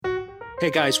Hey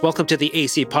guys, welcome to the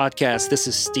AC Podcast. This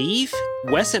is Steve.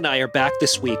 Wes and I are back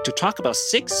this week to talk about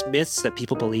 6 myths that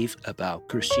people believe about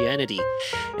Christianity.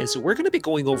 And so we're going to be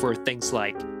going over things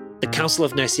like the Council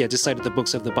of Nicaea decided the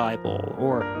books of the Bible,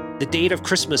 or the date of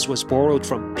Christmas was borrowed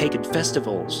from pagan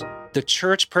festivals. The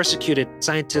church persecuted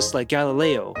scientists like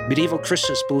Galileo. Medieval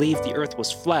Christians believed the earth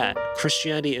was flat.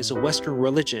 Christianity is a Western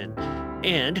religion.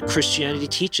 And Christianity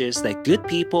teaches that good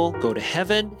people go to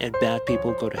heaven and bad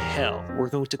people go to hell. We're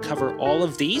going to cover all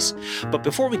of these. But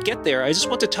before we get there, I just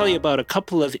want to tell you about a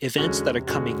couple of events that are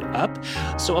coming up.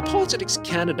 So Apologetics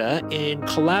Canada, in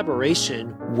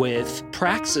collaboration with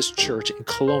Praxis Church in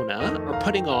Kelowna, are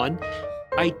putting on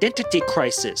Identity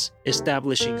Crisis,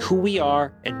 establishing who we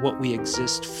are and what we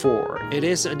exist for. It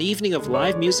is an evening of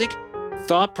live music,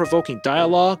 thought-provoking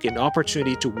dialogue, and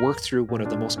opportunity to work through one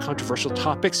of the most controversial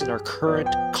topics in our current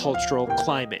cultural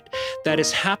climate. That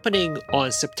is happening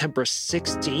on September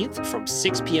 16th from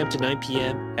 6 p.m. to 9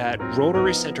 p.m. at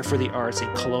Rotary Centre for the Arts in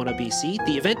Kelowna, BC.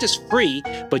 The event is free,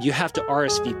 but you have to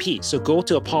RSVP. So go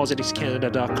to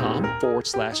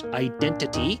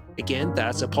apologeticscanada.com/identity. Again,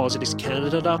 that's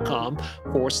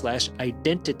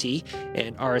apologeticscanada.com/identity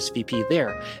and RSVP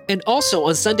there. And also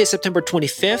on Sunday, September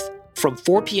 25th, from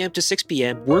 4 p.m. to 6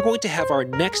 p.m., we're going to have our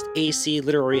next AC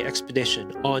Literary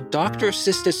Expedition on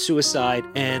Doctor-Assisted Suicide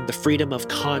and the Freedom of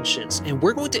Conscience. And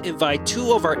we're going to invite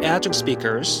 2 of our adjunct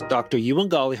speakers, Dr. Ewan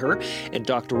Gallagher and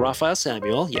Dr. Raphael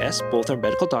Samuel, yes, both are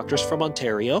medical doctors from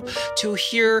Ontario, to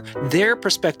hear their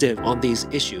perspective on these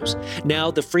issues. Now,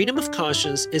 the freedom of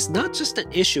conscience is not just an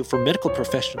issue for medical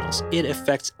professionals, it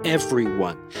affects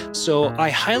everyone. So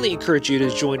I highly encourage you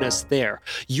to join us there.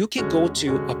 You can go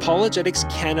to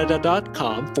apologeticscanada.com/ACLE. Again,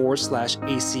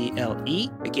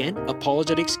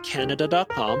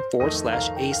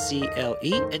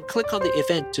 apologeticscanada.com/ACLE and click on the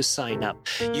event to sign up.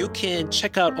 You can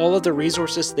check out all of the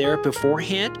resources there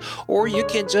beforehand, or you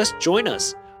can just join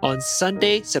us on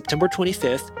Sunday, September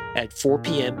 25th at 4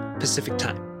 p.m. Pacific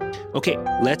time. Okay,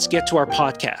 let's get to our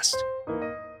podcast.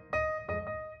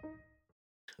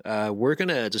 We're going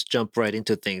to just jump right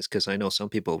into things because I know some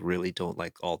people really don't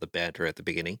like all the banter at the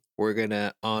beginning. We're going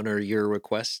to honor your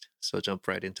request, so jump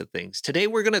right into things. Today,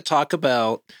 we're going to talk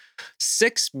about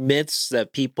 6 myths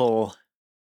that people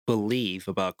believe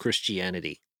about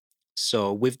Christianity.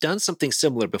 So we've done something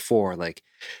similar before, like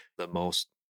the most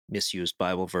misused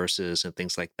Bible verses and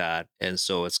things like that. And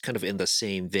so it's kind of in the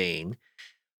same vein.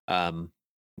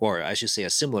 Or I should say a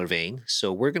similar vein.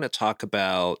 So we're going to talk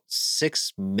about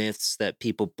 6 myths that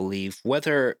people believe,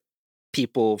 whether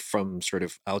people from sort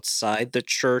of outside the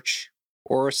church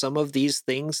or some of these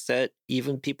things that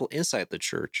even people inside the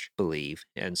church believe.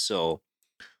 And so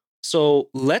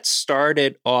let's start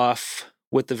it off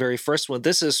with the very first one.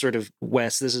 This is sort of,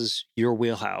 Wes, this is your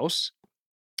wheelhouse.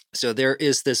 So there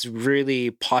is this really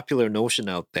popular notion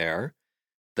out there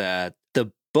that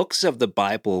the books of the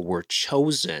Bible were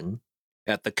chosen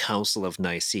at the Council of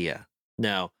Nicaea.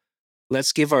 Now,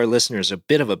 let's give our listeners a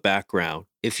bit of a background.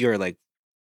 If you're like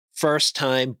first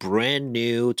time, brand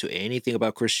new to anything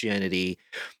about Christianity,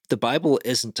 the Bible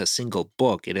isn't a single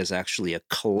book. It is actually a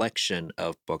collection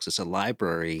of books. It's a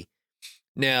library.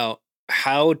 Now,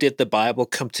 how did the Bible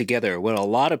come together? Well, a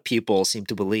lot of people seem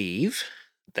to believe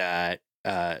that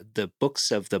the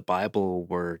books of the Bible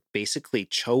were basically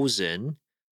chosen,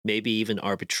 maybe even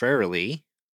arbitrarily,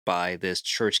 by this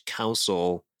church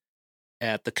council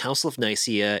at the Council of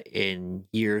Nicaea in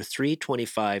year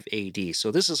 325 AD.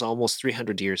 So this is almost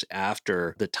 300 years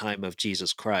after the time of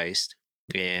Jesus Christ.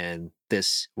 And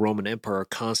this Roman Emperor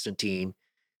Constantine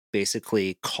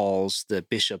basically calls the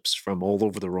bishops from all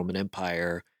over the Roman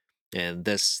Empire. And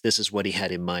this is what he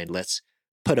had in mind. Let's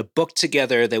put a book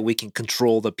together that we can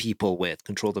control the people with,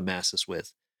 control the masses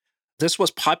with. This was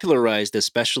popularized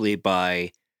especially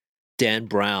by Dan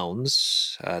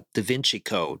Brown's Da Vinci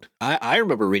Code. I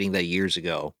remember reading that years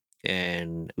ago.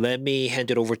 And let me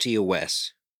hand it over to you,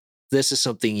 Wes. This is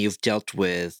something you've dealt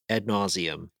with ad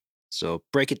nauseum. So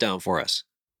break it down for us.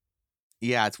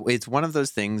 Yeah, it's one of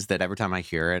those things that every time I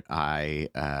hear it, I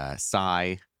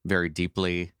sigh very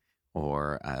deeply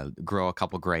or grow a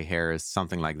couple gray hairs,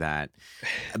 something like that,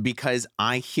 because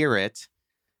I hear it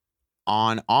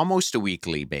on almost a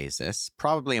weekly basis,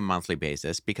 probably a monthly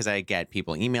basis, because I get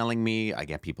people emailing me, I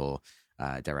get people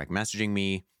direct messaging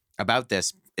me about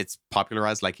this. It's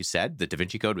popularized, like you said. The Da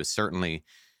Vinci Code was certainly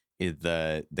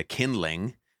the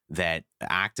kindling that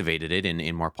activated it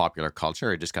in more popular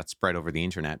culture. It just got spread over the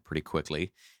internet pretty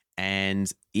quickly.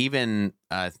 And even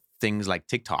things like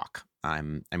TikTok.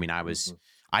 I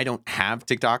don't have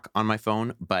TikTok on my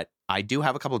phone, but I do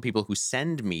have a couple of people who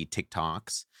send me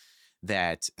TikToks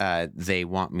that they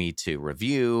want me to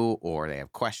review or they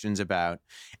have questions about.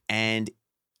 And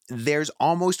there's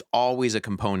almost always a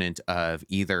component of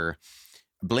either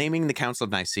blaming the Council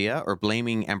of Nicaea or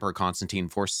blaming Emperor Constantine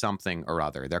for something or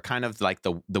other. They're kind of like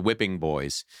the whipping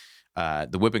boys,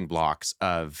 the whipping blocks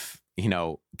of,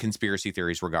 conspiracy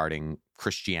theories regarding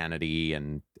Christianity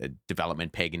and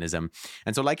development paganism.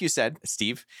 And so, like you said,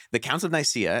 Steve, the Council of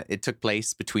Nicaea, it took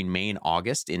place between May and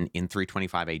August in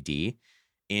 325 AD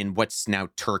in what's now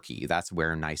Turkey. That's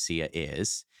where Nicaea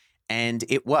is. And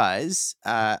it was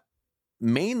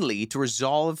mainly to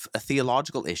resolve a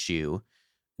theological issue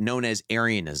known as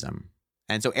Arianism.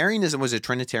 And so Arianism was a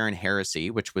Trinitarian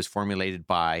heresy, which was formulated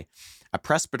by a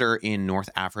presbyter in North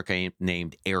Africa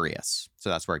named Arius. So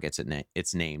that's where it gets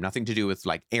its name. Nothing to do with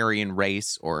like Aryan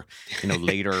race or,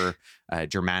 later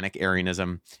Germanic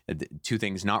Arianism. Two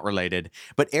things not related.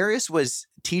 But Arius was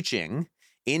teaching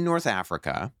in North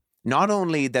Africa not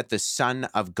only that the Son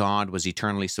of God was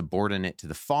eternally subordinate to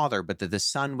the Father, but that the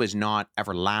Son was not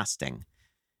everlasting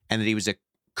and that he was a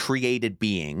created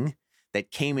being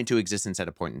that came into existence at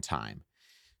a point in time.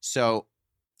 So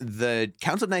the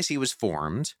Council of Nicaea was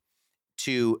formed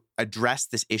to address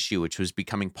this issue, which was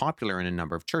becoming popular in a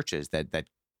number of churches, that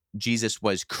Jesus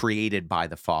was created by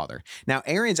the Father. Now,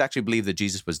 Arians actually believed that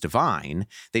Jesus was divine.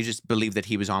 They just believed that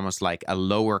he was almost like a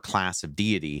lower class of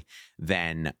deity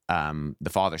than the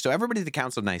Father. So everybody at the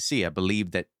Council of Nicaea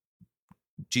believed that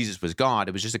Jesus was God.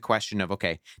 It was just a question of,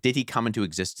 okay, did he come into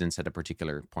existence at a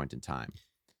particular point in time?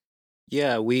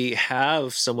 Yeah, we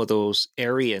have some of those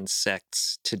Arian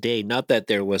sects today. Not that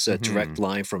there was a direct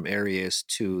line from Arius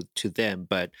to them,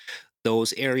 but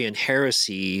those Arian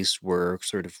heresies were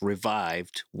sort of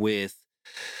revived with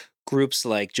groups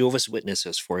like Jehovah's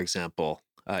Witnesses, for example.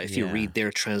 If you read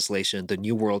their translation, the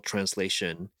New World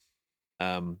Translation,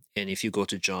 and if you go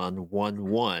to John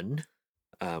 1:1,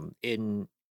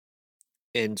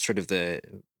 in sort of the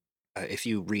if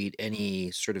you read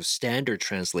any sort of standard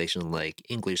translation like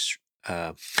English,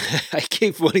 I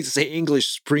keep wanting to say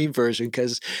English Supreme Version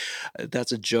because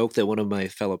that's a joke that one of my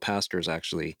fellow pastors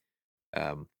actually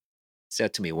um,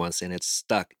 said to me once, and it's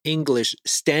stuck. English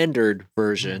Standard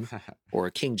Version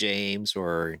or King James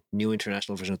or New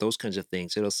International Version, those kinds of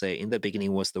things. It'll say, "In the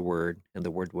beginning was the Word, and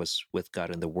the Word was with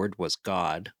God, and the Word was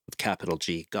God," with capital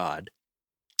G, God.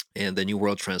 And the New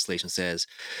World Translation says,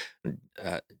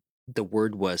 the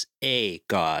Word was a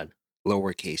God,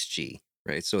 lowercase g,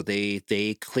 right? So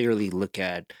they clearly look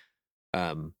at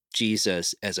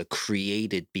Jesus as a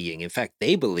created being. In fact,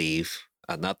 they believe,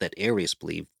 not that Arius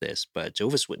believed this, but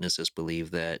Jehovah's Witnesses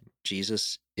believe that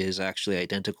Jesus is actually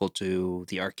identical to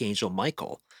the Archangel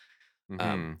Michael,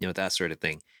 that sort of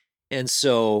thing. And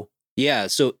so, yeah,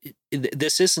 so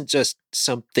this isn't just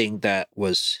something that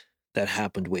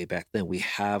happened way back then. We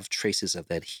have traces of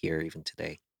that here even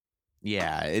today.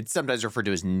 Yeah, it's sometimes referred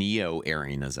to as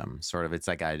neo-Arianism. Sort of, it's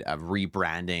like a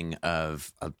rebranding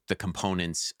of the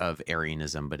components of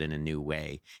Arianism, but in a new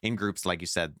way, in groups, like you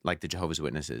said, like the Jehovah's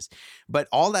Witnesses. But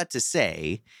all that to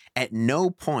say, at no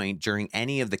point during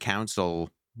any of the council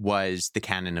was the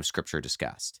canon of Scripture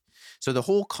discussed. So the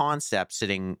whole concept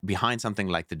sitting behind something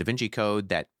like the Da Vinci Code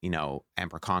that,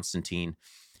 Emperor Constantine,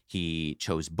 he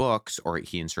chose books or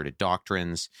he inserted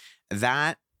doctrines,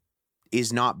 that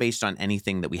is not based on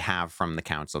anything that we have from the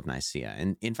Council of Nicaea.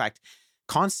 And in fact,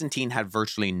 Constantine had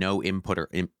virtually no input or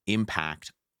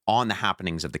impact on the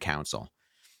happenings of the council.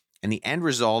 And the end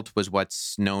result was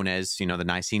what's known as, the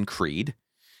Nicene Creed,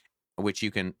 which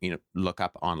you can, look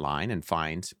up online and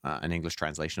find an English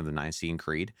translation of the Nicene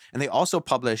Creed. And they also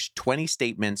published 20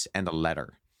 statements and a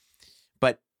letter.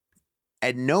 But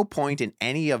at no point in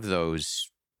any of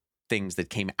those things that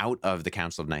came out of the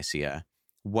Council of Nicaea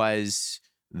was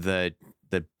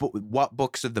what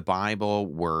books of the Bible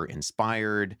were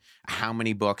inspired, how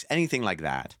many books, anything like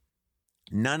that.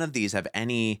 None of these have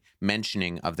any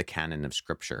mentioning of the canon of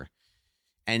Scripture.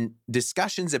 And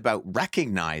discussions about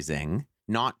recognizing,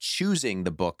 not choosing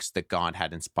the books that God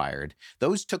had inspired,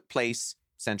 those took place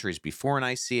centuries before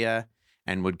Nicaea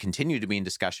and would continue to be in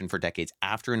discussion for decades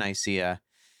after Nicaea.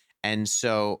 And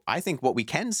so I think what we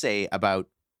can say about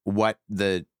what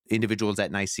the individuals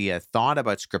at Nicaea thought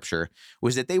about Scripture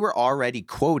was that they were already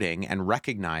quoting and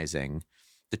recognizing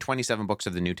the 27 books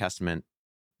of the New Testament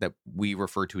that we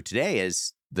refer to today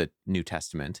as the New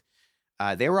Testament.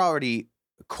 They were already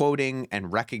quoting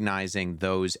and recognizing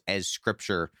those as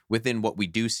Scripture within what we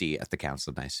do see at the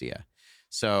Council of Nicaea.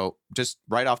 So just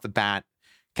right off the bat,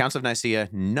 Council of Nicaea,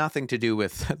 nothing to do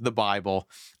with the Bible,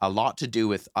 a lot to do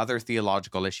with other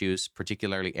theological issues,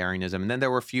 particularly Arianism. And then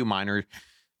there were a few minor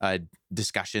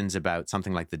discussions about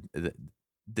something like the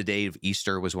day of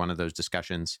Easter was one of those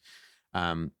discussions.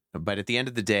 But at the end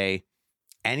of the day,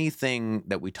 anything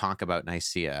that we talk about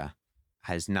Nicaea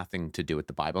has nothing to do with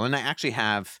the Bible. And I actually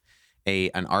have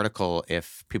an article,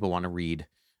 if people want to read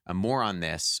more on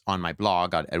this, on my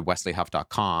blog at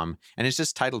wesleyhuff.com. And it's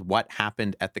just titled, What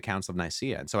Happened at the Council of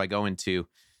Nicaea? And so I go into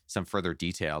some further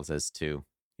details as to,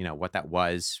 what that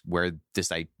was, where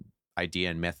this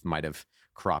idea and myth might have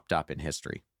cropped up in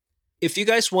history. If you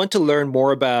guys want to learn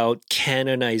more about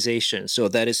canonization, so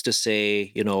that is to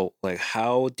say, like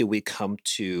how do we come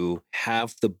to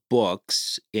have the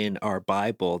books in our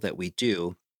Bible that we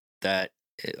do, that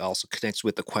it also connects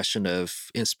with the question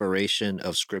of inspiration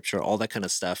of scripture, all that kind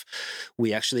of stuff.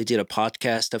 We actually did a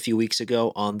podcast a few weeks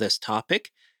ago on this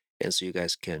topic, and so you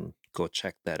guys can go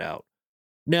check that out.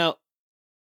 Now,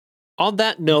 on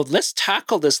that note, let's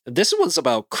tackle this. This one's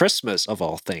about Christmas of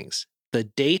all things. The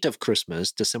date of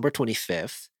Christmas, December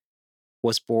 25th,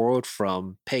 was borrowed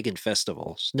from pagan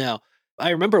festivals. Now,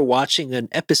 I remember watching an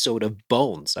episode of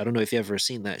Bones. I don't know if you've ever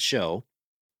seen that show.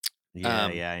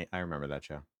 Yeah, I remember that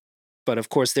show. But of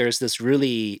course, there's this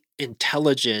really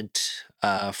intelligent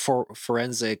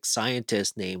forensic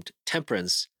scientist named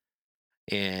Temperance.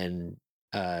 And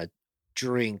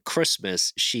during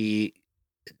Christmas, she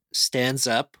stands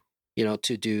up,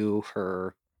 to do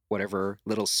her whatever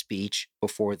little speech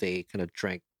before they kind of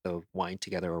drank the wine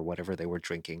together or whatever they were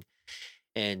drinking.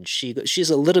 And she's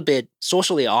a little bit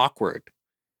socially awkward,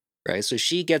 right? So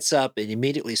she gets up and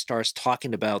immediately starts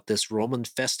talking about this Roman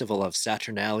festival of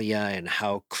Saturnalia and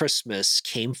how Christmas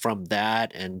came from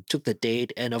that, and took the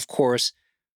date. And of course,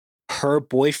 her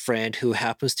boyfriend, who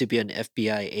happens to be an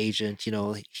FBI agent,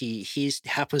 he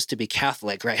happens to be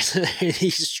Catholic, right?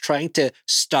 He's trying to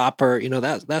stop her,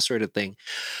 that sort of thing.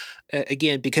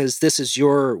 Again, because this is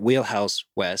your wheelhouse,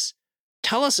 Wes,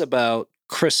 tell us about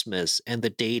Christmas and the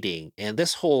dating and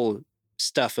this whole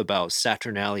stuff about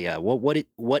Saturnalia.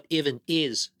 What even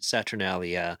is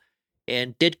Saturnalia,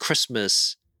 and did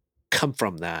Christmas come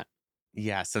from that?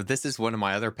 Yeah, so this is one of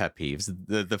my other pet peeves.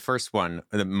 The first one,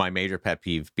 my major pet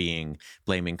peeve, being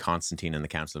blaming Constantine and the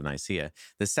Council of Nicaea.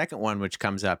 The second one, which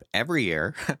comes up every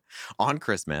year on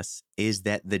Christmas, is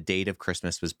that the date of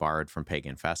Christmas was borrowed from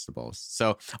pagan festivals.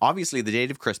 So obviously the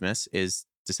date of Christmas is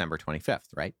December 25th,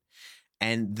 right?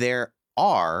 And there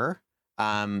are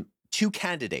two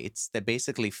candidates that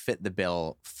basically fit the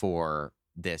bill for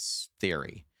this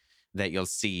theory that you'll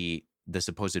see the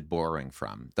supposed borrowing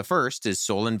from. The first is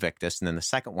Sol Invictus, and then the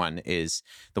second one is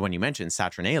the one you mentioned,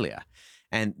 Saturnalia.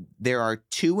 And there are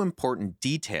two important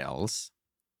details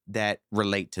that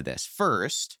relate to this.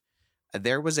 First,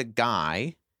 there was a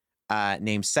guy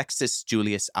named Sextus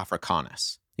Julius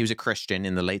Africanus. He was a Christian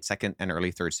in the late 2nd and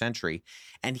early 3rd century,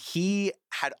 and he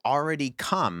had already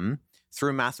come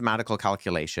through mathematical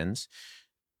calculations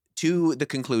to the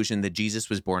conclusion that Jesus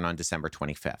was born on December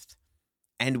 25th.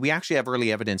 And we actually have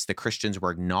early evidence that Christians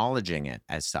were acknowledging it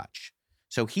as such.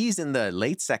 So he's in the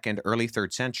late 2nd, early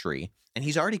 3rd century, and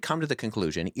he's already come to the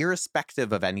conclusion,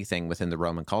 irrespective of anything within the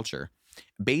Roman culture,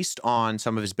 based on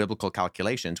some of his biblical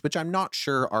calculations, which I'm not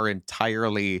sure are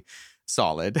entirely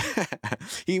solid.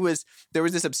 There was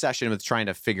this obsession with trying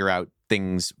to figure out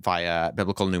things via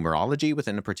biblical numerology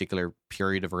within a particular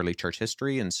period of early church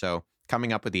history. And so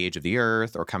coming up with the age of the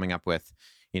earth, or coming up with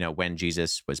when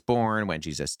Jesus was born, when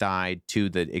Jesus died, to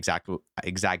the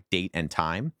exact date and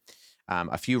time.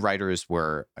 A few writers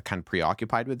were kind of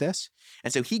preoccupied with this.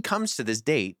 And so he comes to this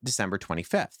date, December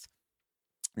 25th.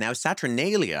 Now,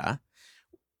 Saturnalia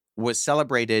was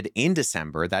celebrated in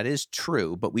December. That is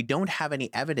true, but we don't have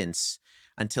any evidence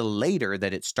until later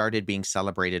that it started being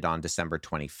celebrated on December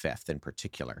 25th in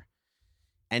particular.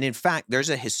 And in fact, there's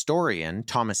a historian,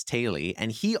 Thomas Taylor,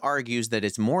 and he argues that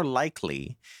it's more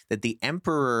likely that the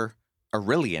Emperor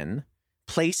Aurelian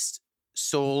placed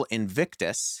Sol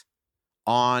Invictus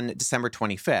on December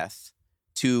 25th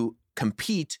to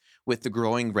compete with the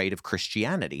growing rate of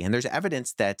Christianity. And there's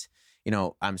evidence that,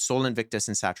 Sol Invictus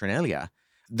and Saturnalia,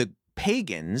 the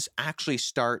pagans actually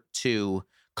start to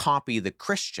copy the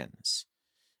Christians.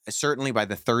 Certainly by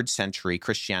the 3rd century,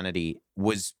 Christianity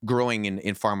was growing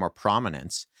in far more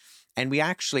prominence. And we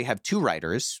actually have two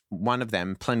writers, one of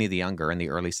them, Pliny the Younger, in the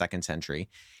early 2nd century.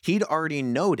 He'd already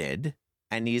noted,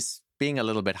 and he's being a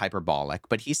little bit hyperbolic,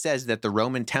 but he says that the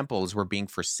Roman temples were being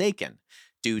forsaken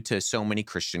due to so many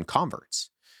Christian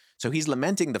converts. So he's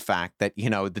lamenting the fact that,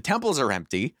 the temples are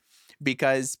empty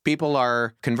because people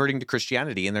are converting to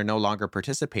Christianity and they're no longer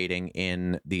participating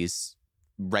in these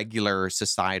regular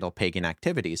societal pagan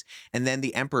activities. And then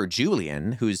the Emperor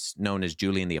Julian, who's known as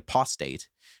Julian the Apostate,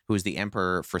 who was the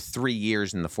emperor for 3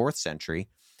 years in the 4th century,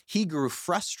 he grew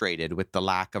frustrated with the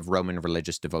lack of Roman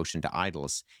religious devotion to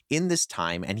idols in this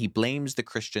time, and he blames the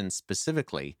Christians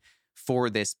specifically for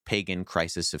this pagan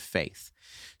crisis of faith.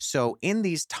 So, in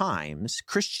these times,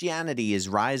 Christianity is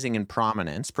rising in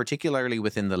prominence, particularly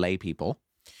within the lay people,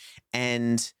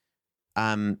 and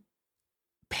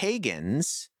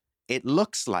pagans, it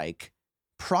looks like,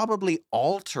 probably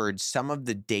altered some of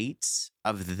the dates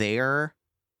of their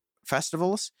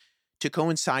festivals to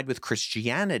coincide with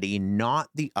Christianity, not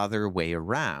the other way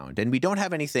around. And we don't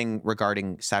have anything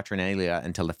regarding Saturnalia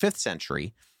until the 5th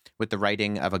century with the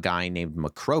writing of a guy named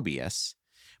Macrobius.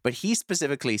 But he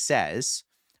specifically says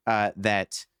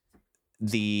that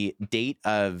the date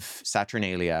of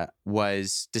Saturnalia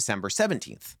was December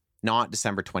 17th, not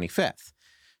December 25th.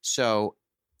 So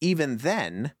even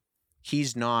then,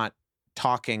 he's not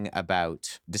talking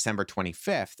about December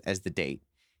 25th as the date.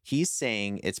 He's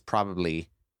saying it's probably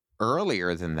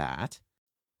earlier than that.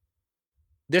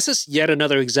 This is yet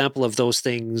another example of those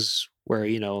things where,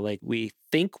 like we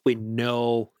think we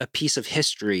know a piece of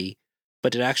history,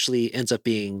 but it actually ends up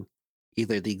being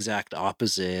either the exact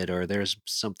opposite or there's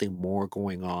something more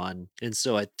going on. And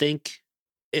so I think,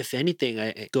 if anything,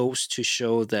 it goes to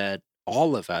show that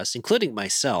all of us, including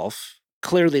myself,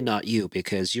 clearly not you,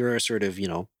 because you're sort of,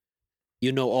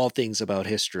 all things about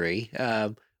history,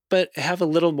 but have a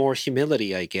little more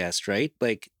humility, I guess, right?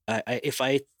 Like, if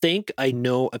I think I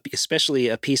know, especially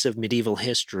a piece of medieval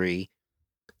history,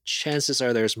 chances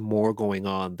are there's more going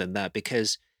on than that,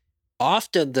 because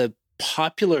often the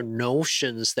popular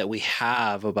notions that we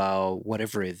have about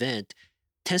whatever event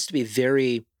tends to be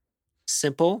very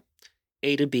simple,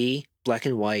 A to B, black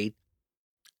and white.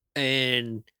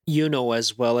 And you know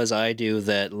as well as I do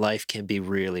that life can be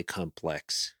really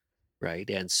complex, right?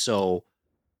 And so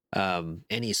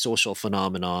any social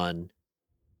phenomenon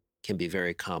can be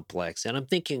very complex. And I'm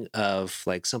thinking of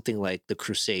like something like the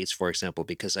Crusades, for example,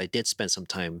 because I did spend some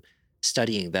time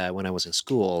studying that when I was in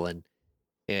school,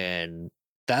 and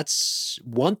that's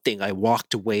one thing I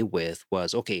walked away with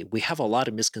was, okay, we have a lot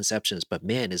of misconceptions, but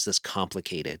man, is this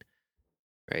complicated,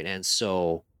 right? And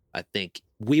so I think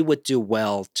we would do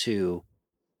well to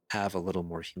have a little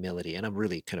more humility. And I'm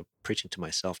really kind of preaching to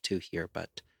myself too here,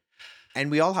 but And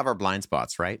we all have our blind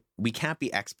spots, right? We can't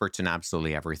be experts in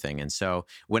absolutely everything. And so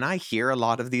when I hear a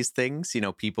lot of these things,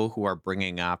 people who are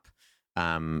bringing up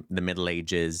the Middle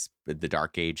Ages, the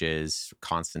Dark Ages,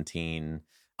 Constantine,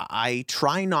 I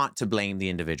try not to blame the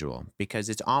individual, because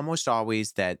it's almost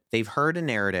always that they've heard a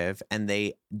narrative and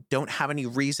they don't have any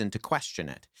reason to question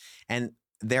it. And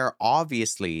there are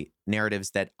obviously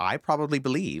narratives that I probably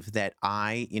believe that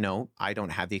I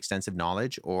don't have the extensive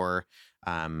knowledge or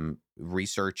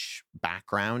research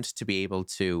background to be able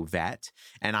to vet.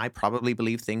 And I probably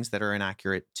believe things that are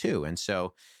inaccurate too. And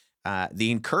so the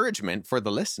encouragement for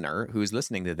the listener who's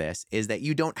listening to this is that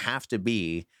you don't have to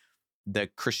be the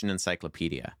Christian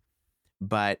encyclopedia,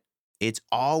 but it's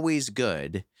always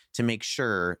good to make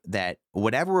sure that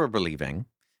whatever we're believing,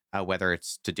 whether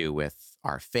it's to do with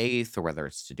our faith or whether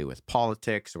it's to do with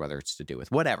politics or whether it's to do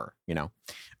with whatever,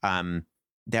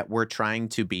 that we're trying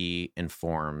to be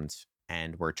informed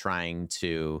and we're trying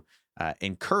to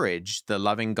encourage the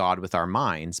loving God with our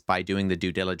minds by doing the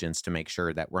due diligence to make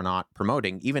sure that we're not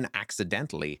promoting, even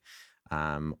accidentally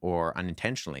or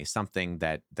unintentionally, something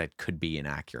that could be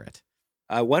inaccurate.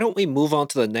 why don't we move on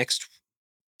to the next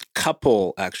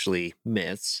couple, actually,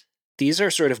 myths? These are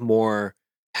sort of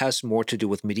has more to do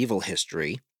with medieval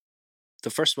history. The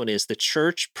first one is the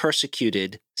church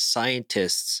persecuted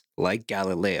scientists like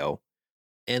Galileo.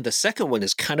 And the second one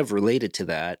is kind of related to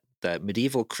that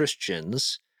medieval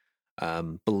Christians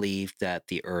believed that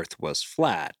the earth was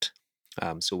flat.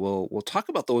 So we'll talk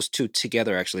about those two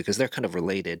together, actually, because they're kind of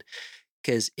related.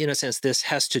 Because in a sense, this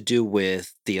has to do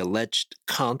with the alleged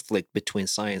conflict between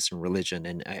science and religion.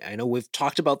 And I know we've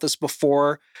talked about this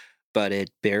before, but it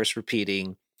bears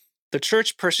repeating. The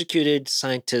church persecuted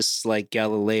scientists like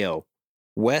Galileo.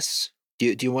 Wes,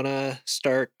 do you want to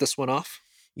start this one off?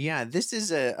 Yeah, this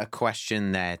is a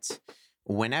question that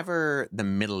whenever the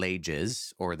Middle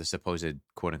Ages or the supposed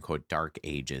quote unquote Dark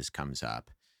Ages comes up,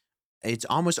 it's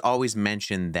almost always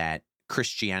mentioned that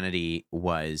Christianity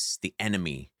was the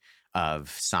enemy of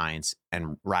science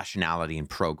and rationality and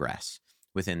progress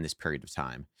within this period of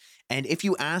time. And if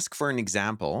you ask for an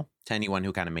example to anyone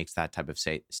who kind of makes that type of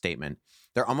statement,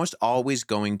 they're almost always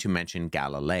going to mention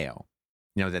Galileo.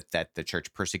 That the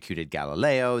church persecuted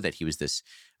Galileo, that he was this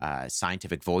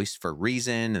scientific voice for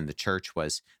reason, and the church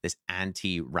was this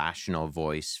anti-rational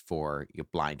voice for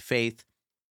blind faith.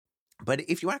 But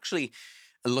if you actually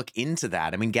look into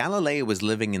that, I mean, Galileo was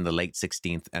living in the late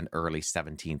 16th and early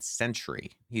 17th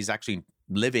century. He's actually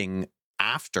living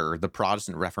after the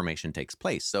Protestant Reformation takes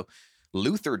place. So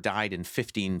Luther died in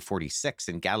 1546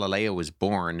 and Galileo was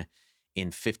born in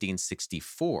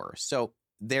 1564. So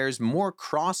there's more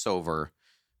crossover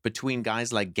between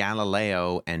guys like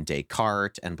Galileo and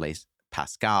Descartes and Blaise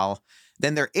Pascal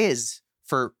than there is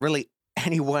for really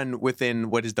anyone within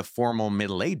what is the formal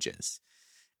Middle Ages.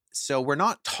 So we're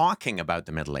not talking about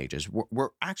the Middle Ages. We're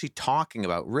actually talking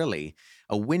about really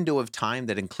a window of time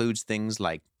that includes things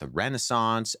like the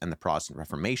Renaissance and the Protestant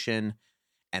Reformation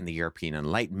and the European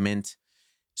Enlightenment.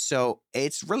 So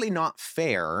it's really not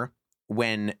fair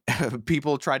when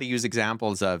people try to use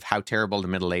examples of how terrible the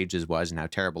Middle Ages was and how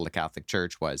terrible the Catholic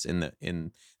Church was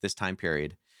in this time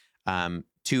period,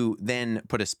 to then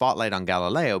put a spotlight on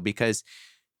Galileo, because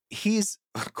he's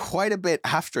quite a bit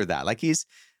after that. Like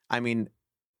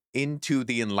into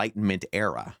the Enlightenment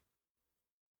era.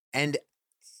 And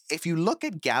if you look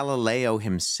at Galileo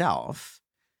himself,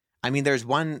 there's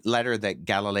one letter that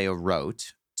Galileo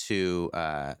wrote to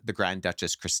the Grand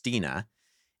Duchess Christina,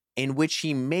 in which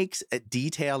he makes a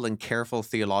detailed and careful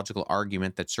theological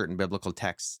argument that certain biblical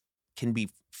texts can be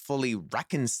fully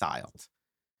reconciled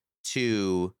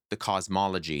to the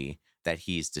cosmology that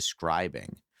he's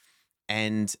describing.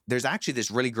 And there's actually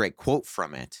this really great quote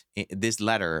from this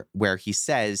letter, where he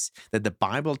says that the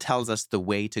Bible tells us the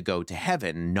way to go to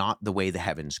heaven, not the way the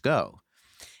heavens go.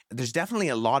 There's definitely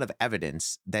a lot of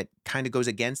evidence that kind of goes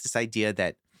against this idea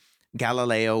that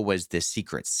Galileo was this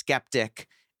secret skeptic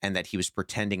and that he was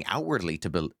pretending outwardly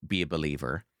to be a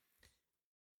believer.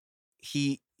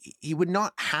 He would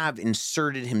not have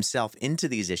inserted himself into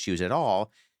these issues at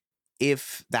all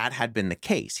if that had been the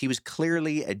case. He was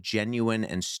clearly a genuine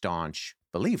and staunch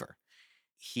believer.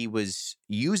 He was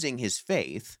using his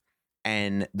faith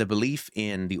and the belief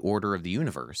in the order of the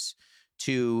universe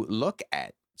to look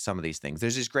at some of these things.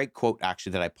 There's this great quote,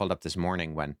 actually, that I pulled up this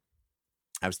morning when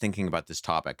I was thinking about this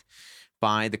topic,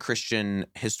 by the Christian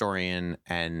historian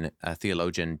and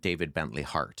theologian David Bentley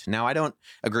Hart. Now, I don't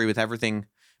agree with everything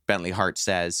Bentley Hart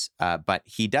says, but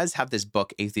he does have this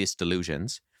book, Atheist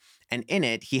Delusions. And in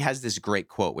it, he has this great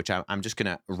quote, which I'm just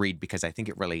going to read because I think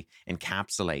it really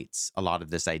encapsulates a lot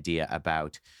of this idea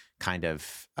about kind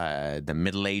of the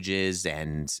Middle Ages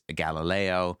and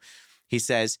Galileo. He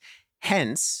says,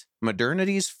 "Hence,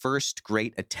 modernity's first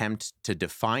great attempt to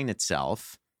define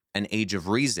itself, an age of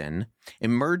reason,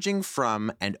 emerging from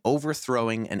and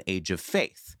overthrowing an age of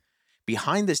faith.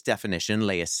 Behind this definition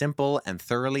lay a simple and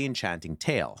thoroughly enchanting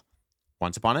tale.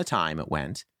 Once upon a time, it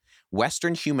went,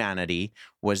 Western humanity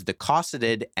was the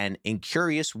cosseted and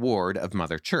incurious ward of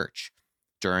Mother Church.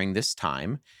 During this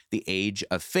time, the age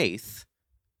of faith,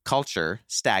 culture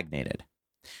stagnated.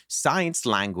 Science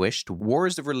languished,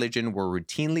 wars of religion were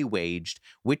routinely waged,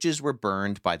 witches were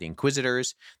burned by the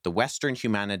inquisitors, the Western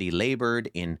humanity labored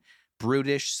in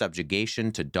brutish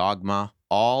subjugation to dogma,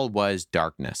 all was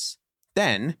darkness.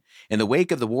 Then, in the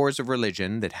wake of the wars of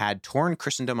religion that had torn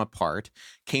Christendom apart,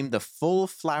 came the full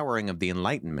flowering of the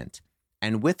Enlightenment,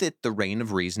 and with it the reign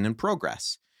of reason and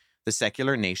progress. The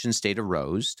secular nation-state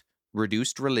arose,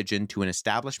 reduced religion to an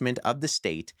establishment of the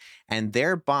state, and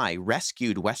thereby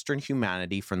rescued Western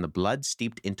humanity from the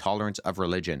blood-steeped intolerance of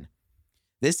religion.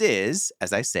 This is,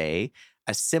 as I say,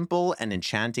 a simple and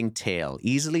enchanting tale,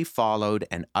 easily followed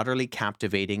and utterly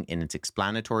captivating in its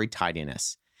explanatory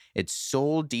tidiness. Its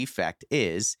sole defect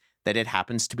is that it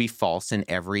happens to be false in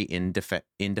every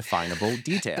indefinable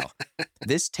detail.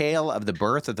 This tale of the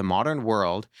birth of the modern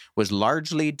world was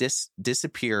largely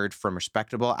disappeared from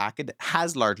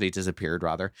has largely disappeared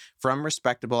from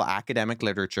respectable academic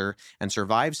literature and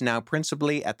survives now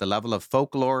principally at the level of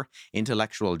folklore,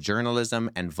 intellectual journalism,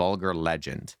 and vulgar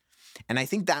legend. And I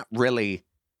think that really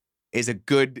is a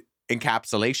good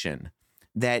encapsulation,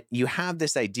 that you have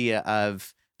this idea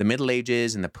of the Middle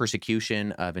Ages and the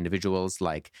persecution of individuals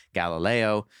like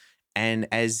Galileo. And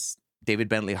as David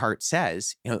Bentley Hart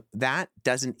says, that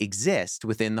doesn't exist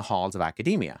within the halls of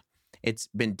academia. It's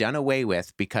been done away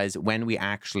with because when we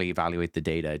actually evaluate the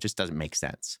data, it just doesn't make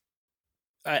sense.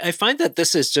 I find that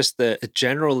this is just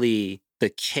generally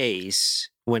the case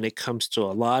when it comes to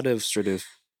a lot of sort of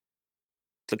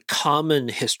the common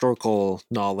historical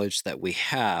knowledge that we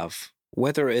have,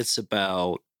 whether it's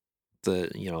about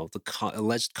the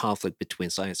alleged conflict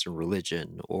between science and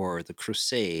religion, or the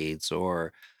Crusades,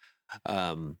 or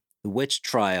the witch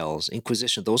trials,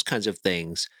 Inquisition, those kinds of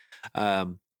things.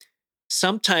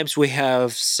 Sometimes we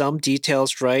have some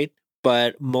details right,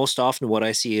 but most often what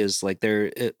I see is like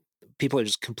people are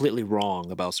just completely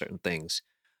wrong about certain things.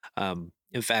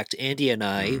 In fact, Andy and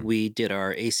I, we did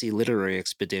our AC literary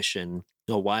expedition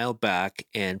a while back,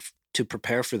 and to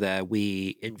prepare for that,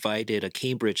 we invited a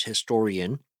Cambridge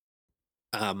historian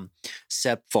um,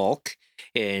 Seb Falk,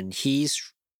 and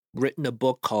he's written a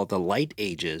book called The Light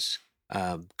Ages,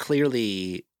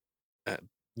 clearly, uh,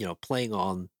 playing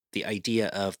on the idea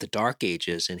of the Dark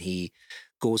Ages, and he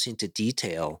goes into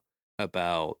detail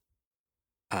about,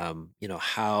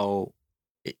 how,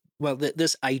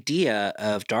 this idea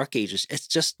of Dark Ages, it's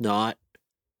just not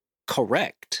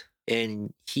correct.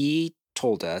 And he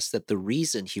told us that the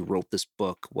reason he wrote this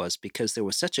book was because there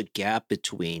was such a gap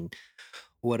between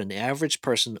what an average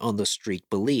person on the street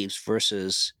believes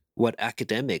versus what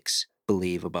academics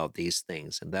believe about these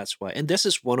things. And that's why, and this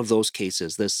is one of those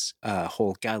cases, this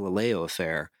whole Galileo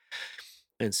affair.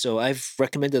 And so I've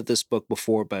recommended this book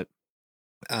before, but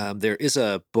there is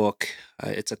a book,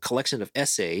 it's a collection of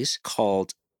essays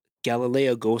called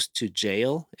Galileo Goes to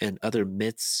Jail and Other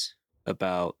Myths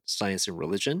About Science and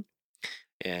Religion.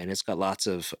 And it's got lots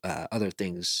of other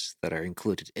things that are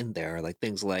included in there, like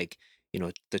things like,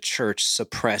 the church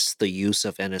suppressed the use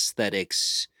of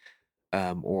anesthetics,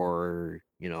 or,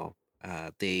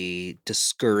 they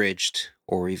discouraged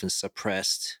or even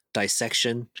suppressed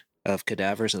dissection of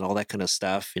cadavers and all that kind of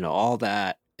stuff. All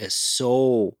that is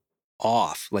so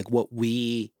off. Like what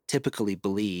we typically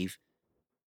believe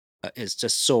is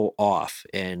just so off.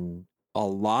 And a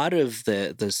lot of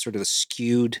the sort of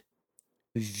skewed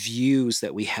views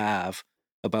that we have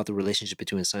about the relationship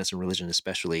between science and religion,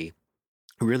 especially,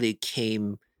 really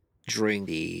came during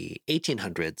the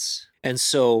 1800s. And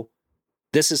so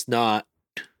this is not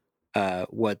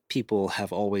what people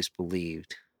have always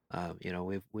believed.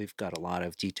 We've got a lot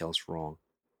of details wrong.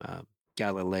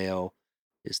 Galileo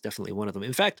is definitely one of them.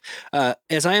 In fact,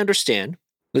 as I understand,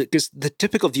 because the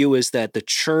typical view is that the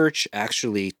church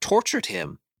actually tortured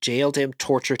him, jailed him,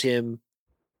 tortured him.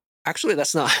 Actually,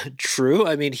 that's not true.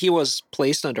 I mean, he was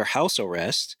placed under house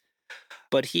arrest,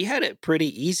 but he had it pretty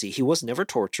easy. He was never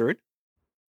tortured.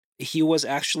 He was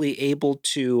actually able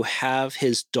to have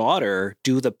his daughter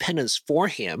do the penance for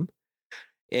him.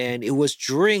 And it was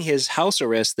during his house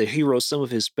arrest that he wrote some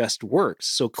of his best works.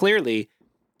 So clearly,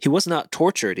 he was not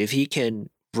tortured if he can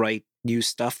write new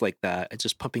stuff like that and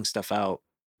just pumping stuff out.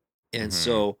 And Mhm.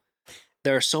 so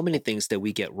there are so many things that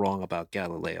we get wrong about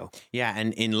Galileo. Yeah,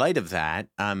 and in light of that,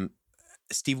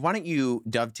 Steve, why don't you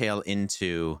dovetail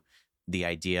into the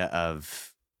idea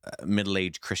of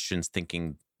middle-aged Christians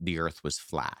thinking the Earth was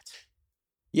flat?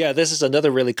 Yeah, this is another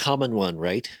really common one,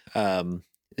 right?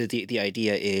 The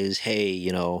idea is, hey,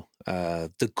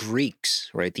 the Greeks,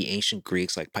 right? The ancient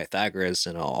Greeks, like Pythagoras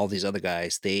and all these other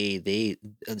guys, they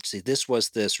let's see, this was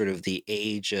the sort of the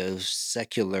age of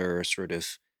secular sort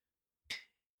of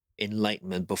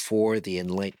enlightenment before the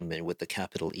enlightenment with the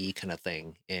capital E kind of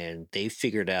thing, and they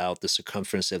figured out the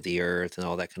circumference of the Earth and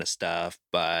all that kind of stuff,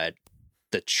 but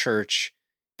the church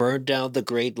burned down the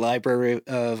great library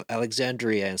of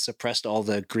Alexandria and suppressed all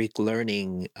the Greek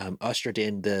learning, ushered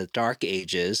in the Dark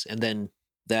Ages, and then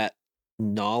that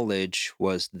knowledge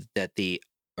was that the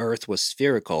earth was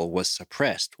spherical was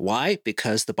suppressed. Why?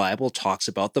 Because the Bible talks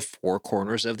about the four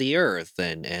corners of the earth,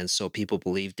 and so people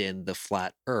believed in the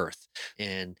flat earth.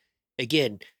 And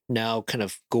again, now kind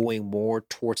of going more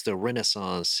towards the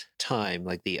Renaissance time,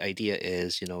 like the idea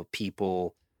is,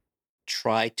 people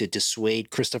tried to dissuade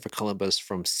Christopher Columbus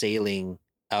from sailing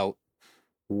out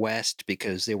west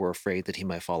because they were afraid that he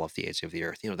might fall off the edge of the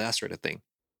earth, that sort of thing.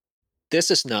 This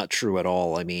is not true at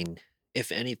all. I mean,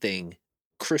 if anything,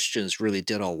 Christians really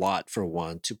did a lot, for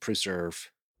one, to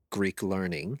preserve Greek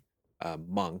learning.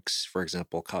 Monks, for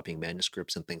example, copying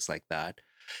manuscripts and things like that.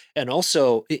 And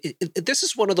also, this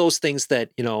is one of those things that,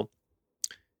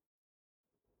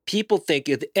 people think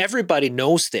everybody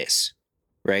knows this,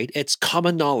 right? It's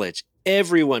common knowledge.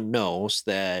 Everyone knows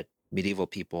that medieval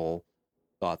people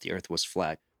thought the earth was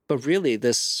flat. But really,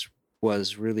 this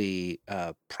was really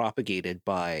propagated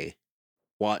by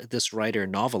this writer,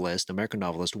 novelist, American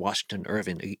novelist, Washington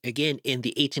Irving, again in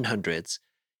the 1800s,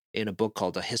 in a book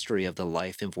called A History of the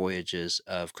Life and Voyages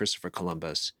of Christopher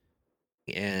Columbus.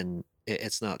 And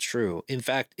it's not true. In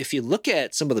fact, if you look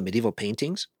at some of the medieval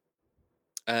paintings,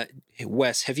 uh,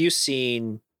 Wes, have you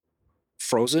seen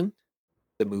Frozen,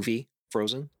 the movie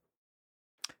Frozen?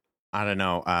 I don't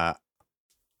know.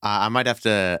 I might have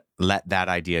to let that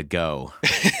idea go.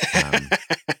 Um,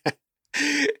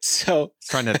 So, I was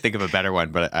trying to think of a better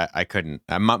one, but I couldn't.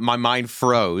 My mind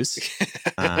froze,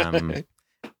 and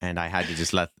I had to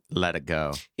just let it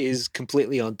go. he's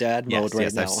completely on dad mode Yes, right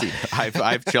yes, I've now. seen.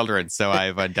 I've children, so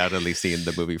I've undoubtedly seen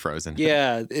the movie Frozen.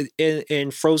 Yeah,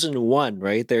 in Frozen 1,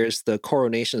 right? There's the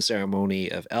coronation ceremony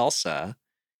of Elsa,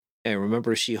 and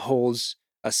remember she holds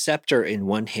a scepter in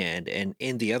one hand, and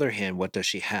in the other hand, what does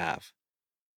she have?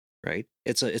 Right?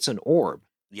 It's an orb.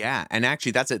 Yeah, and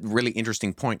actually, that's a really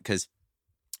interesting point because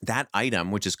that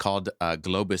item, which is called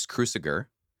Globus Cruciger,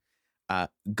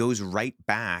 goes right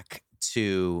back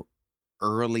to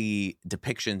early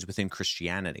depictions within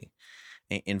Christianity.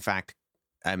 In fact,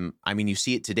 I mean, you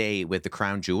see it today with the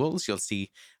crown jewels. You'll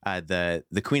see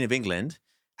the Queen of England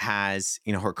has,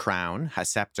 her crown, her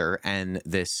scepter, and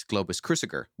this Globus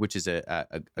Cruciger, which is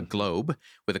a globe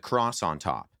with a cross on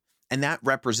top, and that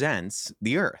represents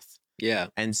the Earth. Yeah.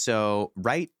 And so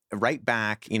right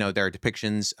back, there are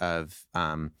depictions of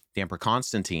the Emperor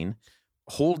Constantine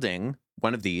holding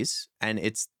one of these, and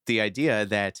it's the idea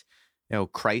that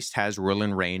Christ has rule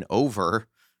and reign over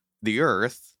the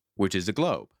Earth, which is a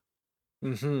globe.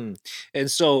 Hmm.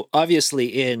 And so obviously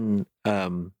in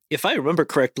if I remember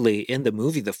correctly, in the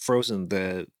movie The Frozen,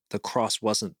 the cross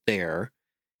wasn't there.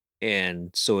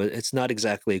 And so it's not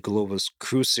exactly a Globus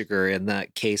Cruciger in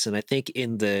that case. And I think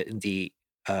in the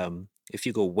if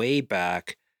you go way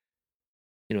back,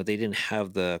 they didn't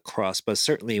have the cross, but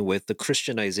certainly with the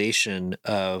Christianization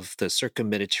of the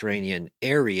circum-Mediterranean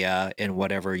area and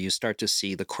whatever, you start to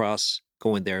see the cross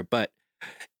going there. But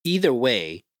either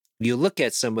way, you look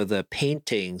at some of the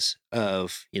paintings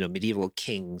of medieval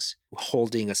kings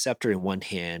holding a scepter in one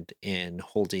hand and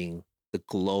holding the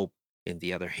globe in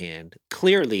the other hand.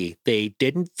 Clearly, they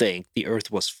didn't think the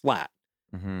Earth was flat.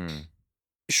 Mm-hmm.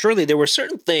 Surely, there were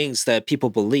certain things that people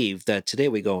believed that today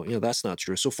we go, that's not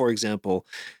true. So, for example,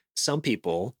 some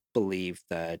people believe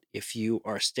that if you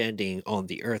are standing on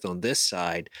the Earth on this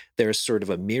side, there's sort of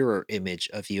a mirror image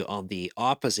of you on the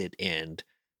opposite end,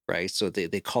 right? So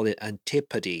they call it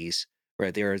antipodes,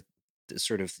 right? They're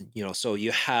sort of, so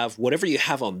you have whatever you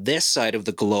have on this side of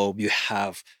the globe, you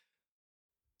have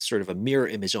sort of a mirror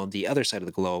image on the other side of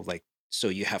the globe. Like, so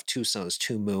you have two suns,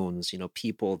 two moons,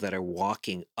 people that are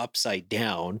walking upside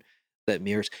down that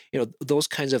mirrors, those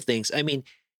kinds of things. I mean,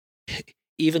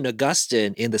 even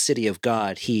Augustine in the City of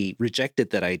God, he rejected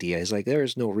that idea. He's like, there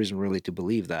is no reason really to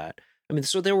believe that. I mean,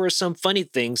 so there were some funny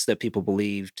things that people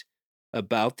believed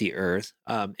about the earth.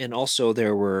 And also,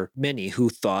 there were many who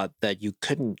thought that you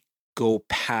couldn't go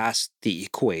past the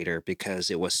equator because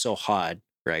it was so hot,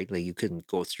 right? Like you couldn't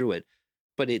go through it.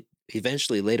 But it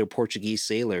eventually, later Portuguese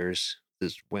sailors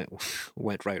just went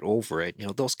right over it,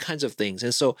 those kinds of things.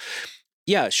 And so,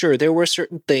 yeah, sure, there were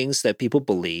certain things that people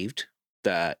believed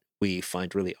that we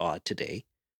find really odd today.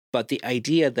 But the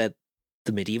idea that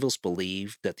the medievals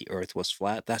believed that the earth was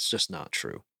flat, that's just not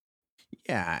true.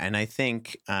 Yeah, and I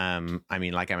think, I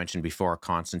mean, like I mentioned before,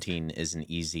 Constantine is an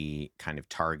easy kind of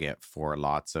target for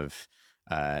lots of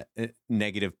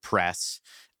negative press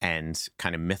and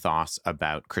kind of mythos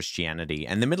about Christianity.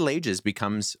 And the Middle Ages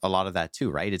becomes a lot of that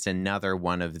too, right? It's another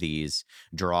one of these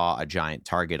draw a giant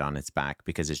target on its back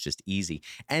because it's just easy.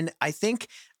 And I think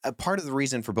a part of the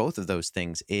reason for both of those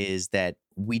things is that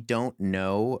we don't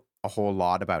know a whole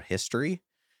lot about history.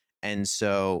 And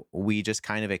so we just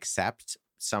kind of accept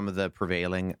some of the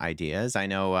prevailing ideas. I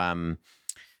know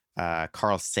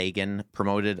Carl Sagan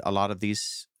promoted a lot of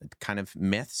these kind of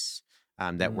myths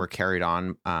that were carried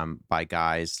on by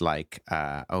guys like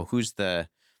who's the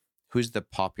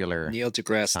popular Neil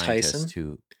deGrasse Tyson. scientist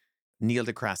who Neil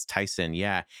deGrasse Tyson.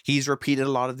 Yeah, he's repeated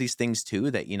a lot of these things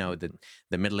too. That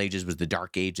the Middle Ages was the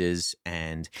Dark Ages,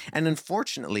 and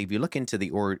unfortunately, if you look into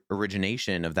the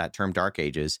origination of that term Dark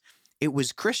Ages, it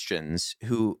was Christians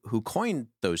who coined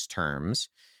those terms,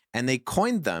 and they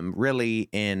coined them really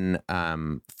in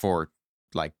for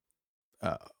like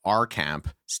our camp,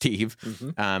 Steve,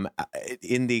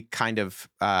 in the kind of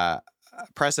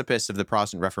precipice of the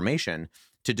Protestant Reformation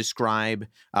to describe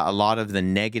a lot of the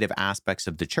negative aspects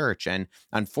of the church. And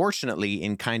unfortunately,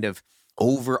 in kind of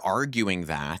over arguing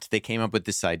that, they came up with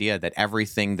this idea that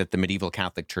everything that the medieval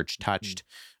Catholic Church touched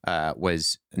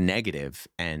was negative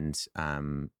and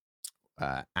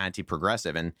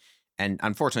anti-progressive. And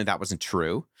unfortunately, that wasn't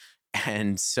true.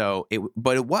 And so it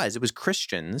was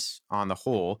Christians on the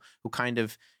whole who kind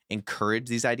of encouraged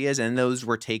these ideas, and those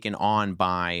were taken on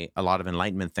by a lot of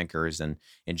Enlightenment thinkers and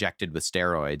injected with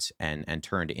steroids and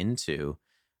turned into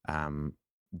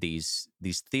these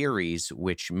theories,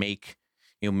 which make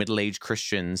middle-aged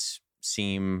Christians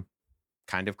seem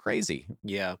kind of crazy.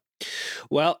 Yeah.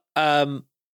 Well,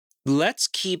 let's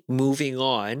keep moving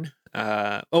on.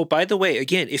 Oh, by the way,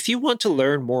 again, if you want to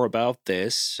learn more about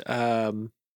this,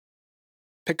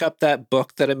 pick up that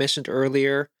book that I mentioned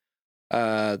earlier.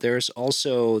 There's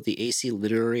also the AC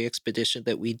Literary Expedition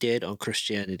that we did on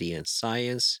Christianity and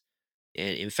science.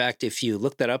 And in fact, if you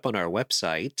look that up on our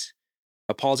website,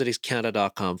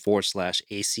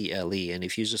 apologeticscanada.com/ACLE, and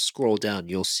if you just scroll down,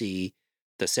 you'll see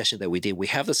the session that we did. We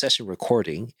have the session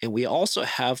recording, and we also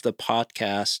have the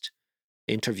podcast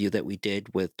interview that we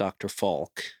did with Dr.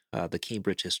 Falk. the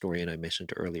Cambridge historian I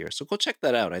mentioned earlier. So go check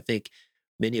that out. I think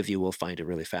many of you will find it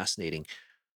really fascinating.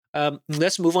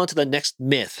 Let's move on to the next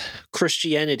myth.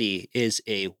 Christianity is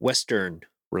a Western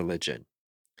religion.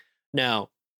 Now,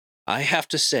 I have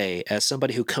to say, as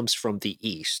somebody who comes from the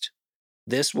East,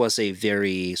 this was a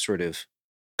very sort of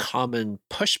common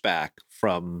pushback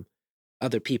from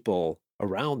other people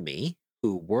around me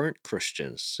who weren't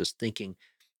Christians, just thinking,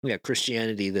 yeah,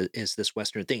 Christianity is this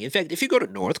Western thing. In fact, if you go to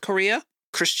North Korea,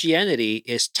 Christianity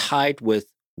is tied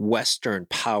with Western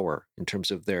power in terms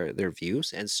of their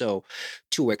views. And so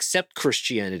to accept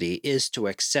Christianity is to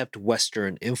accept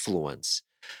Western influence.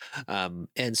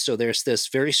 And so there's this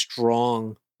very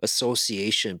strong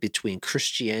association between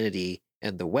Christianity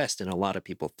and the West. And a lot of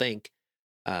people think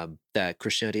that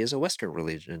Christianity is a Western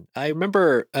religion. I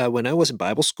remember when I was in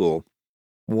Bible school,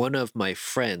 one of my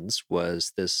friends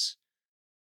was this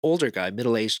older guy,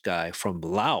 middle aged guy from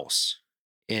Laos.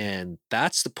 And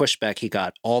that's the pushback he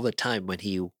got all the time when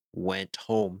he went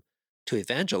home to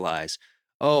evangelize.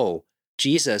 Oh,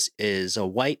 Jesus is a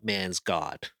white man's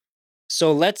God.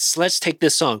 So let's take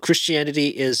this on. Christianity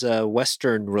is a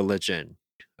Western religion.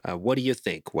 What do you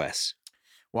think, Wes?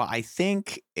 Well, I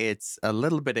think it's a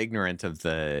little bit ignorant of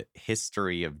the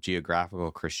history of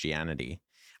geographical Christianity.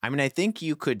 I mean, I think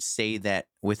you could say that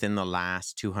within the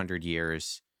last 200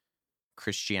 years,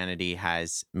 Christianity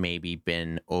has maybe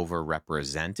been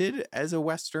overrepresented as a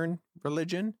Western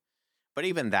religion, but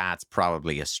even that's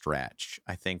probably a stretch.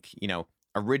 I think,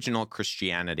 original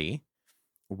Christianity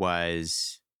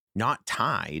was not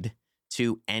tied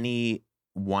to any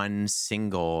one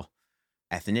single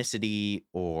ethnicity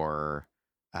or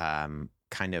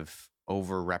kind of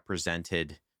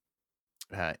overrepresented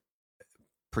uh,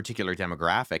 particular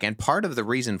demographic. And part of the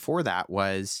reason for that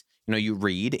was, you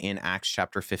read in Acts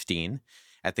chapter 15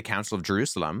 at the Council of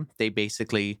Jerusalem, they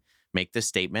basically make the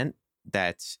statement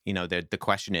that, the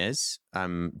question is,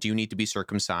 do you need to be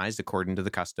circumcised according to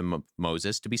the custom of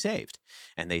Moses to be saved?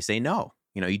 And they say no.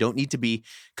 You don't need to be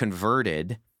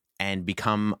converted and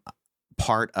become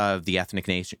part of the ethnic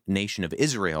nation of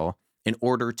Israel in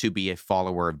order to be a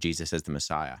follower of Jesus as the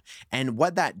Messiah. And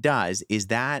what that does is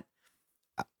that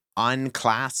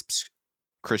unclasps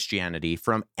Christianity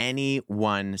from any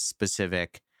one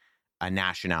specific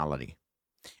nationality.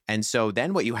 And so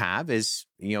then what you have is,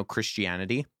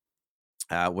 Christianity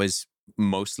was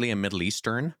mostly a Middle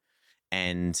Eastern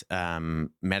and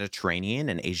Mediterranean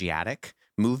and Asiatic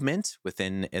movement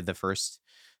within the first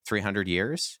 300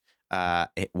 years.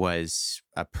 It was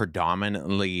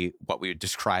predominantly what we would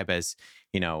describe as,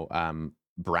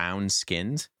 brown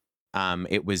skinned.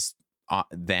 It was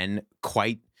then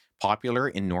quite popular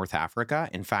in North Africa.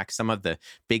 In fact, some of the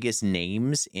biggest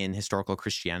names in historical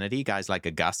Christianity, guys like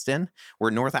Augustine, were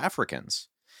North Africans.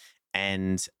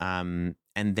 And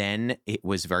then it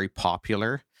was very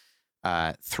popular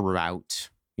throughout,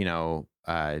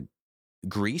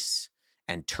 Greece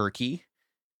and Turkey.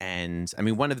 And I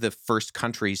mean, one of the first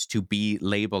countries to be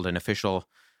labeled an official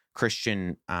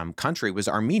Christian country was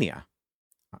Armenia.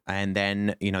 And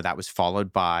then, that was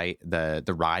followed by the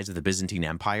rise of the Byzantine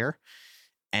Empire.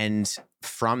 And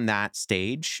from that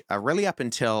stage, really up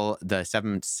until the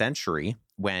 7th century,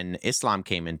 when Islam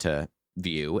came into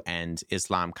view and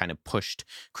Islam kind of pushed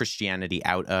Christianity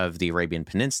out of the Arabian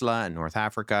Peninsula and North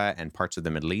Africa and parts of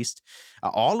the Middle East,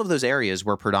 all of those areas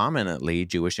were predominantly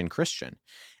Jewish and Christian.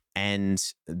 And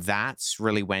that's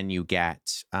really when you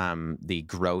get the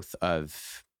growth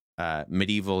of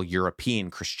medieval European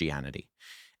Christianity.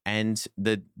 And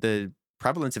the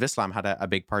prevalence of Islam had a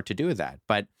big part to do with that.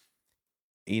 But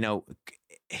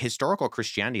historical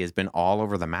Christianity has been all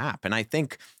over the map. And I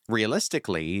think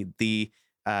realistically, there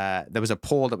was a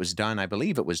poll that was done, I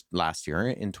believe it was last year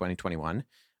in 2021,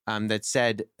 that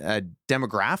said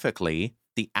demographically,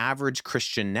 the average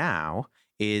Christian now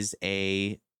is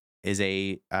a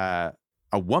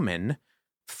woman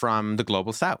from the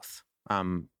global South,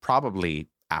 probably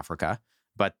Africa,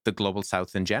 but the global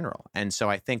South in general. And so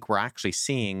I think we're actually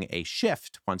seeing a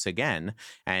shift once again.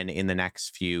 And in the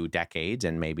next few decades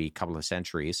and maybe a couple of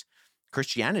centuries,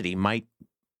 Christianity might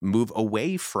move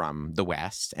away from the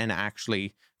West and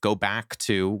actually go back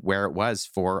to where it was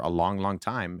for a long, long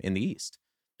time in the East.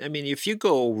 I mean, if you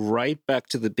go right back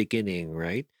to the beginning,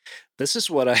 right? This is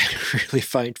what I really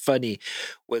find funny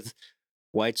with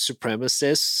white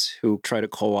supremacists who try to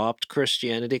co-opt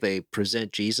Christianity. They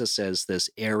present Jesus as this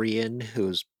Aryan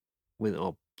who's with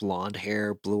blonde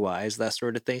hair, blue eyes, that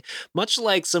sort of thing. Much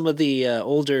like some of the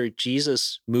older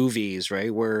Jesus movies,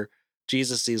 right? Where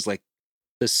Jesus is like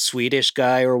the Swedish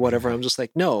guy or whatever. I'm just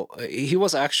like, no, he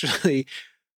was actually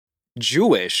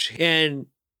Jewish. And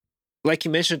like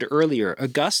you mentioned earlier,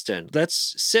 Augustine,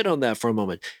 let's sit on that for a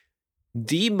moment.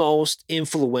 The most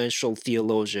influential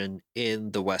theologian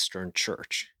in the Western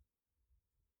Church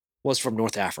was from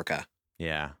North Africa.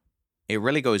 Yeah. It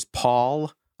really goes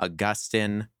Paul,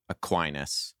 Augustine,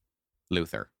 Aquinas,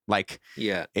 Luther. Like,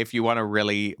 Yeah. if you want to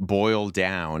really boil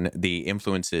down the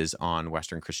influences on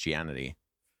Western Christianity,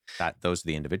 those are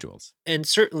the individuals. And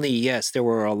certainly, yes, there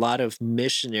were a lot of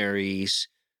missionaries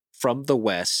from the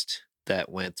West that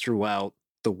went throughout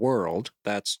the world.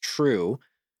 That's true.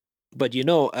 But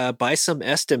by some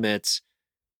estimates,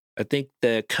 I think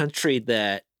the country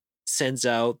that sends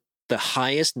out the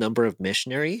highest number of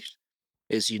missionaries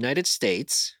is United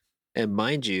States. And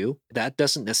mind you, that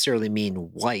doesn't necessarily mean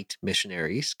white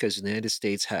missionaries, because the United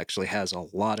States actually has a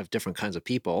lot of different kinds of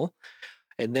people.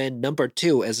 And then number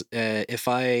two, as if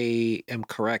I am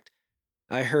correct,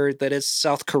 I heard that it's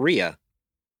South Korea.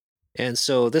 And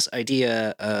so this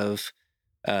idea of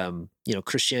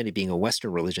Christianity being a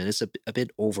Western religion is a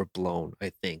bit overblown, I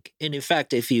think. And in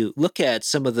fact, if you look at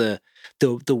some of the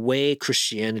way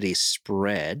Christianity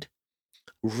spread,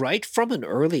 right from an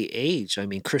early age, I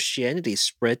mean, Christianity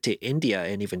spread to India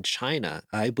and even China.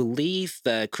 I believe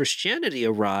that Christianity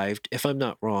arrived, if I'm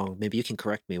not wrong, maybe you can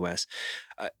correct me, Wes.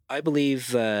 I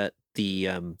believe that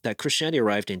that Christianity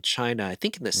arrived in China, I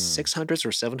think in the 600s or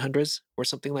 700s or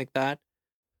something like that.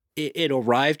 It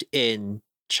arrived in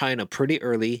China pretty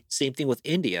early. Same thing with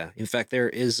India. In fact, there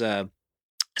is a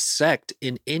sect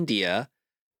in India.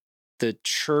 The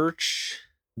church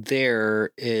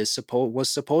there was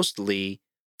supposedly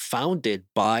founded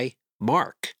by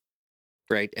Mark,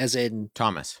 right? As in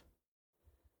Thomas.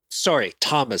 Sorry,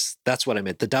 Thomas. That's what I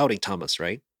meant. The doubting Thomas,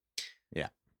 right? Yeah.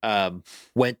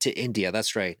 Went to India.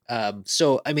 That's right.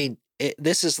 So I mean,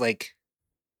 this is like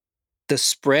the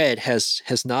spread has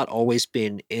not always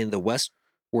been in the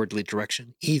westwardly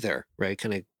direction either, right?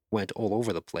 Kind of went all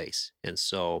over the place. And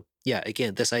so, yeah,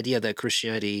 again, this idea that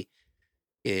Christianity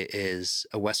is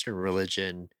a Western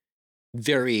religion,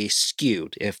 very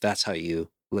skewed, if that's how you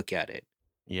look at it.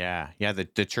 Yeah. Yeah.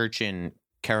 The church in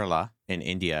Kerala in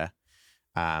India,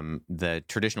 the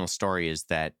traditional story is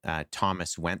that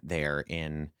Thomas went there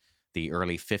in the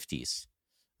early 50s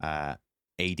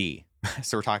AD.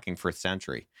 So we're talking first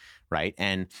century, right?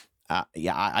 And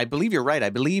yeah, I believe you're right.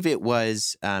 I believe it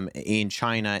was in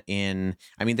China. I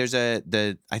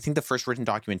think the first written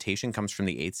documentation comes from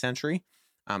the 8th century,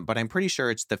 but I'm pretty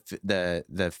sure it's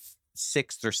the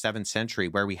 6th or 7th century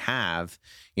where we have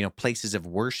places of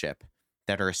worship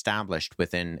that are established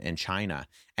in China,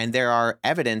 and there are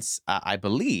evidence, I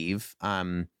believe.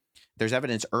 There's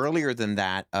evidence earlier than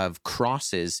that of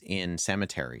crosses in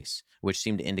cemeteries, which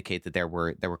seem to indicate that there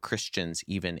were Christians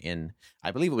even in, I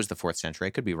believe it was the 4th century.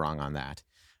 I could be wrong on that.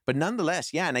 But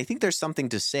nonetheless, yeah, and I think there's something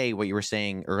to say what you were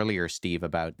saying earlier, Steve,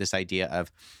 about this idea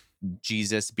of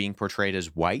Jesus being portrayed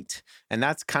as white. And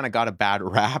that's kind of got a bad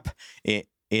rap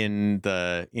in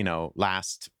the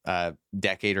last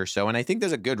decade or so. And I think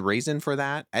there's a good reason for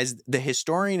that. As the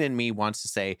historian in me wants to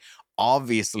say,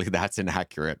 obviously that's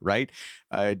inaccurate, right?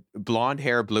 Blonde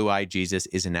hair, blue-eyed Jesus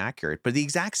is inaccurate. But at the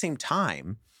exact same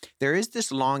time, there is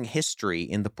this long history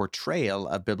in the portrayal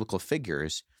of biblical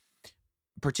figures,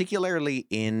 particularly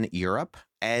in Europe,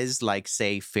 as like,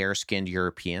 say, fair-skinned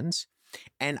Europeans.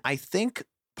 And I think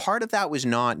part of that was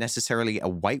not necessarily a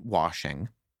whitewashing.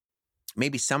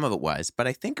 Maybe some of it was, but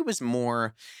I think it was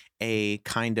more a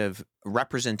kind of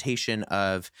representation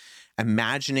of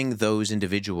imagining those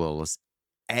individuals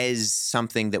as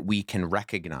something that we can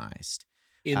recognize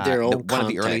in their own one of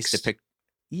the earliest context.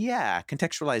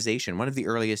 contextualization. One of the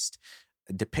earliest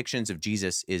depictions of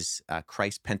Jesus is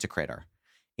Christ Pantocrator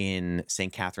in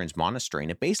St. Catherine's Monastery,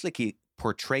 and it basically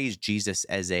portrays Jesus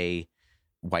as a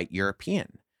white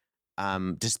European.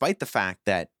 Despite the fact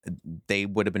that they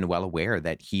would have been well aware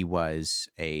that he was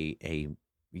a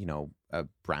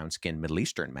brown-skinned Middle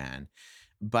Eastern man.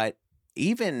 But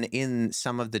even in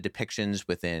some of the depictions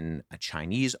within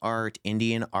Chinese art,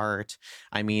 Indian art,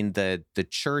 I mean, the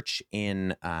church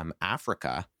in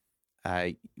Africa,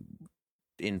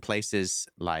 in places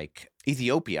like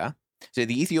Ethiopia. So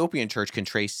the Ethiopian church can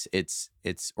trace its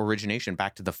origination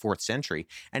back to the 4th century,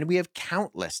 and we have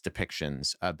countless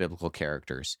depictions of biblical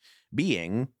characters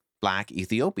being Black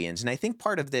Ethiopians. And I think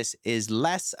part of this is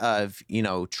less of,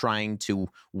 trying to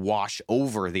wash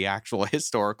over the actual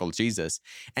historical Jesus,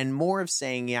 and more of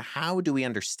saying, yeah, how do we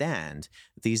understand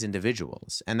these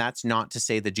individuals? And that's not to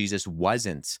say that Jesus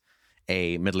wasn't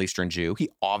a Middle Eastern Jew. He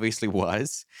obviously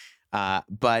was.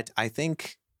 But I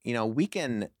think, we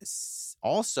can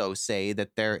also say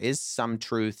that there is some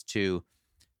truth to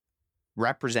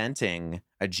representing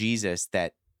a Jesus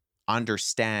that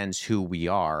understands who we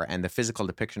are, and the physical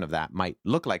depiction of that might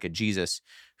look like a Jesus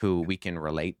who we can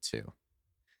relate to.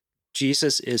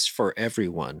 Jesus is for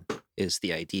everyone, is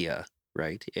the idea,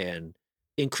 right? And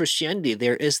in Christianity,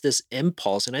 there is this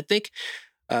impulse, and I think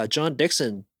John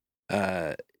Dixon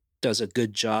uh, does a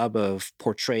good job of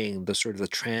portraying the sort of the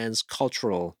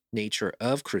transcultural nature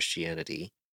of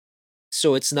Christianity.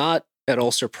 So it's not at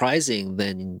all surprising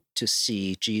then to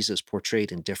see Jesus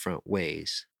portrayed in different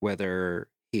ways, whether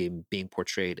him being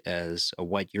portrayed as a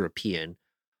white European,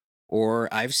 or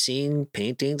I've seen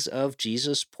paintings of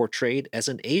Jesus portrayed as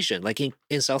an Asian, like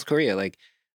in South Korea. Like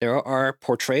there are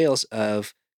portrayals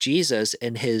of Jesus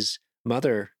and his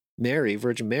mother, Mary,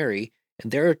 Virgin Mary,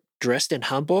 and they're dressed in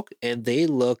hanbok and they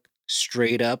look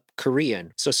straight up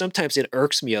Korean. So sometimes it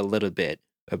irks me a little bit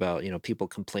about, people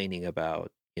complaining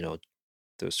about,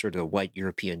 the sort of white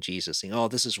European Jesus, saying, oh,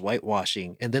 this is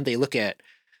whitewashing. And then they look at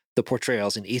the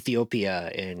portrayals in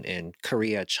Ethiopia and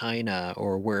Korea, China,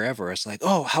 or wherever. It's like,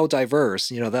 oh, how diverse,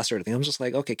 that sort of thing. I'm just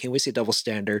like, okay, can we see double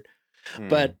standard?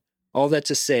 But all that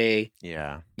to say,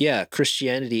 yeah,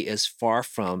 Christianity is far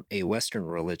from a Western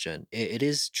religion. It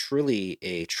is truly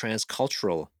a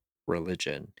transcultural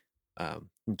religion.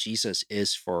 Jesus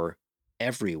is for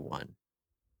everyone.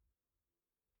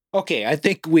 Okay, I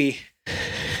think we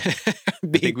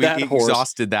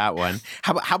exhausted that one.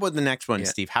 How about the next one, Yeah.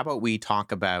 Steve? How about we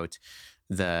talk about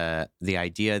the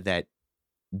idea that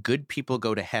good people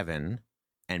go to heaven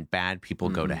and bad people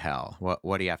go to hell?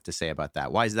 What do you have to say about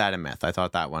that? Why is that a myth? I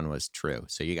thought that one was true.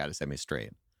 So you got to set me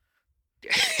straight.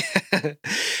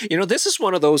 This is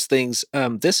one of those things.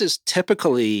 This is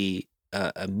typically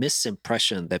a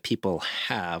misimpression that people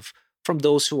have from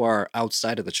those who are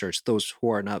outside of the church, those who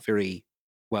are not very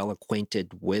well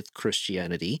acquainted with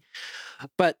Christianity.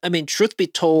 But I mean, truth be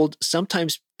told,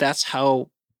 sometimes that's how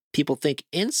people think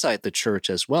inside the church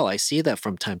as well. I see that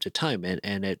from time to time,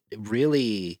 and it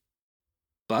really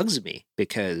bugs me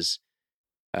because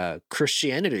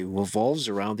Christianity revolves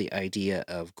around the idea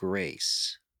of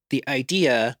grace. The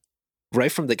idea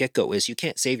right from the get-go is you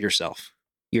can't save yourself.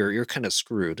 You're kind of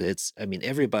screwed.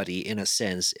 Everybody in a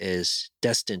sense is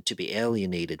destined to be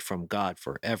alienated from God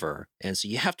forever. And so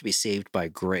you have to be saved by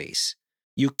grace.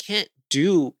 You can't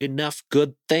do enough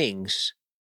good things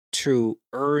to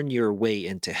earn your way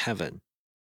into heaven.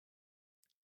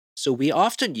 So we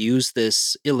often use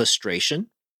this illustration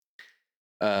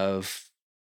of,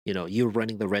 you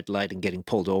running the red light and getting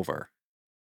pulled over.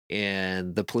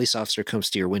 And the police officer comes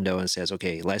to your window and says,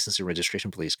 okay, license and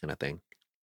registration, please, kind of thing.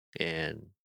 And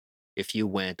if you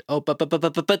went, oh, but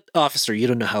officer, you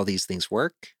don't know how these things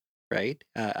work, right?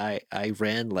 I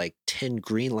ran like 10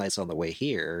 green lights on the way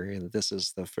here, and this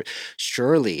is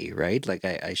surely, right? Like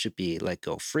I should be let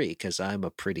go free because I'm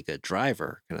a pretty good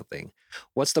driver, kind of thing.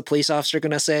 What's the police officer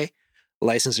gonna say?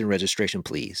 License and registration,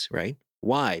 please, right?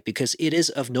 Why? Because it is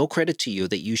of no credit to you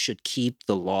that you should keep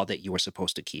the law that you were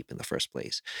supposed to keep in the first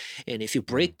place. And if you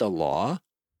break the law,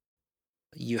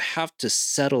 you have to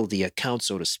settle the account,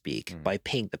 so to speak, by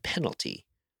paying the penalty.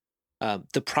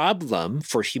 The problem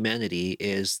for humanity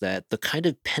is that the kind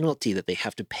of penalty that they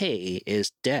have to pay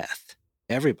is death.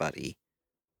 Everybody.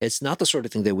 It's not the sort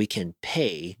of thing that we can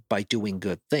pay by doing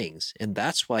good things. And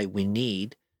that's why we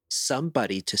need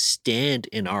somebody to stand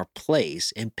in our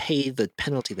place and pay the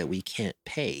penalty that we can't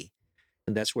pay.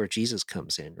 And that's where Jesus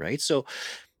comes in, right? So,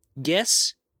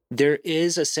 yes, there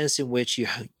is a sense in which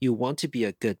you want to be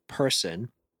a good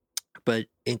person, but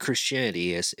in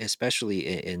Christianity, especially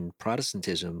in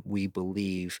Protestantism, we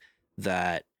believe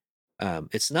that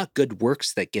it's not good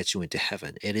works that gets you into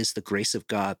heaven. It is the grace of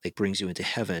God that brings you into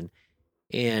heaven.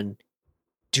 And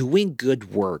doing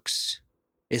good works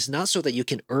is not so that you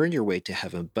can earn your way to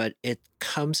heaven, but it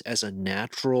comes as a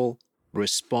natural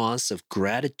response of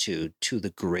gratitude to the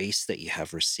grace that you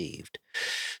have received.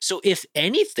 So, if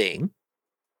anything,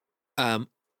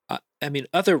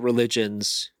 other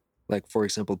religions, like for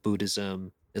example,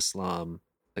 Buddhism, Islam,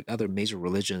 like other major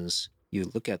religions, you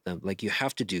look at them like you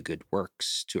have to do good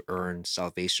works to earn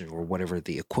salvation or whatever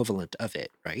the equivalent of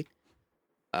it, right?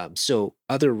 So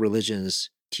other religions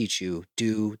teach you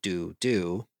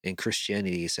do, and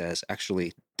Christianity says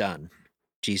actually done.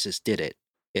 Jesus did it.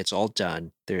 It's all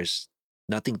done. There's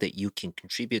nothing that you can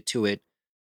contribute to it,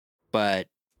 but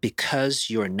because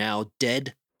you're now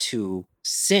dead to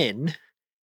sin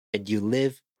and you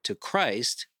live to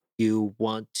Christ, you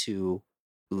want to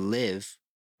live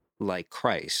like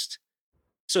Christ.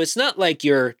 So it's not like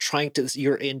you're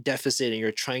in deficit and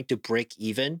you're trying to break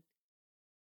even.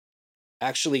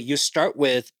 Actually, you start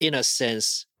with, in a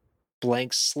sense,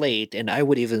 blank slate. And I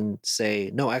would even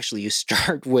say, no, actually, you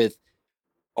start with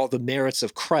all the merits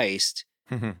of Christ.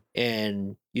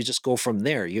 and you just go from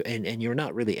there. And you're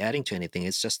not really adding to anything.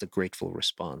 It's just a grateful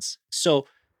response. So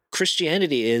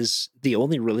Christianity is the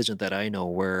only religion that I know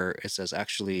where it says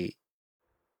actually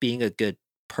being a good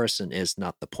person is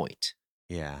not the point.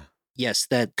 Yeah. Yes,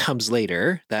 that comes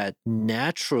later. That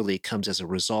naturally comes as a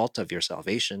result of your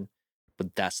salvation,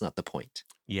 but that's not the point.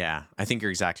 Yeah, I think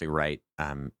you're exactly right,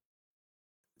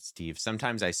 Steve.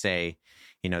 Sometimes I say,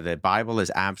 the Bible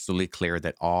is absolutely clear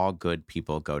that all good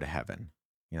people go to heaven.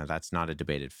 That's not a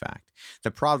debated fact.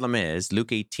 The problem is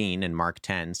Luke 18 and Mark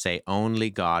 10 say only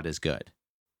God is good.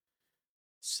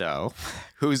 So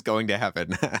who's going to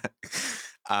heaven?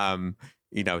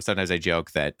 Sometimes I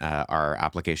joke that our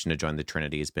application to join the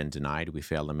Trinity has been denied. We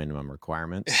failed the minimum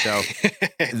requirements. So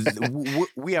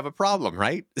we have a problem,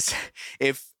 right?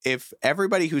 If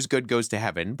everybody who's good goes to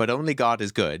heaven, but only God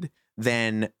is good,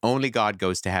 then only God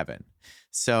goes to heaven.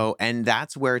 So, and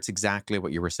that's where it's exactly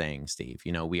what you were saying, Steve.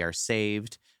 We are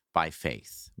saved by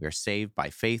faith. We are saved by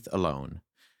faith alone.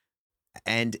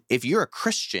 And if you're a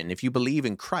Christian, if you believe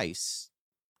in Christ,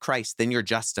 then you're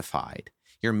justified.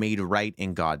 You're made right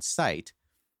in God's sight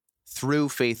through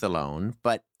faith alone.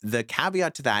 But the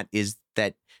caveat to that is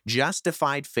that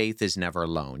justified faith is never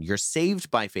alone. You're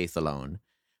saved by faith alone,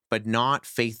 but not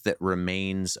faith that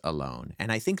remains alone.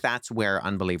 And I think that's where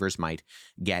unbelievers might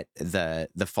get the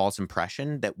false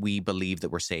impression that we believe that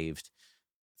we're saved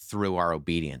through our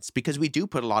obedience, because we do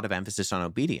put a lot of emphasis on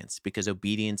obedience, because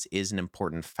obedience is an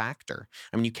important factor.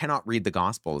 I mean, you cannot read the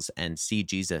Gospels and see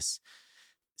Jesus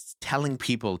telling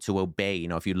people to obey.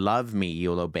 If you love me,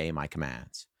 you'll obey my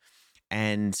commands.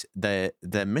 And the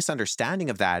misunderstanding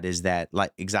of that is that,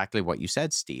 like exactly what you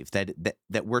said, Steve,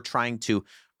 that we're trying to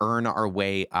earn our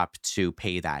way up to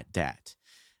pay that debt.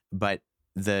 But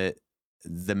the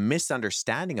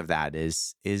misunderstanding of that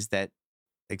is that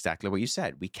exactly what you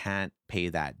said. We can't pay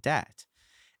that debt.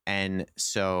 And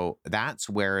so that's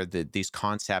where these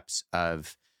concepts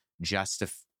of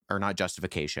not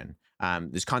justification,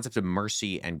 these concepts of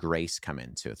mercy and grace come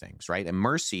into things, right? And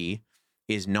mercy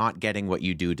is not getting what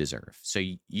you do deserve. So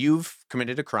you've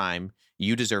committed a crime,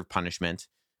 you deserve punishment.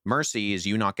 Mercy is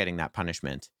you not getting that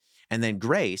punishment. And then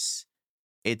grace,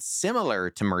 it's similar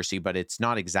to mercy, but it's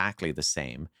not exactly the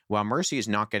same. While mercy is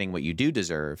not getting what you do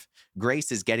deserve,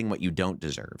 grace is getting what you don't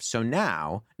deserve. So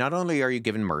now, not only are you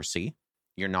given mercy,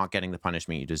 you're not getting the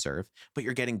punishment you deserve, but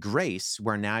you're getting grace,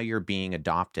 where now you're being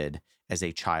adopted as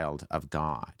a child of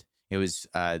God. It was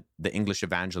the English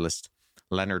evangelist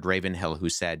Leonard Ravenhill who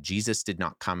said, Jesus did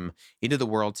not come into the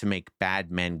world to make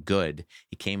bad men good.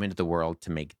 He came into the world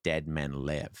to make dead men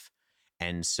live.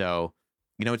 And so,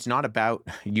 it's not about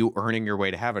you earning your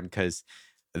way to heaven, because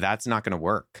that's not going to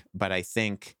work. But I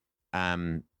think,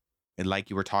 like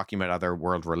you were talking about other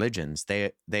world religions,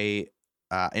 they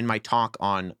in my talk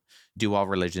on Do All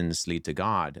Religions Lead to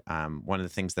God, one of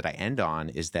the things that I end on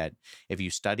is that if you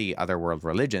study other world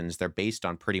religions, they're based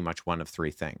on pretty much one of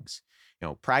three things.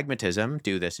 Pragmatism,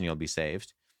 do this and you'll be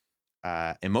saved.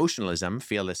 Emotionalism,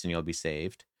 feel this and you'll be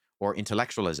saved. Or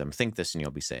intellectualism, think this and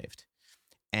you'll be saved.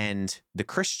 And the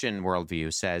Christian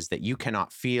worldview says that you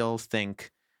cannot feel,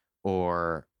 think,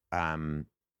 or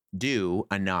do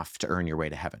enough to earn your way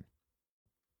to heaven.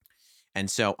 And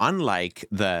so unlike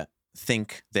the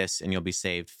think this and you'll be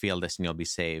saved, feel this and you'll be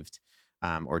saved,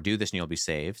 or do this and you'll be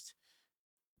saved,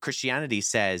 Christianity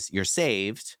says you're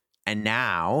saved, and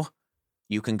now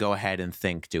you can go ahead and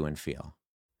think, do, and feel.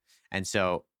 And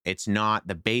so it's not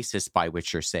the basis by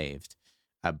which you're saved,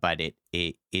 but it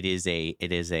is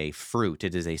a fruit.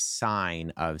 It is a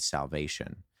sign of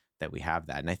salvation that we have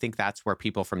that. And I think that's where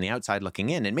people from the outside looking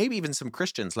in, and maybe even some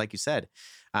Christians, like you said,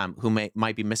 who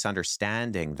might be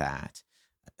misunderstanding that,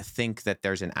 think that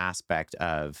there's an aspect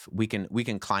of we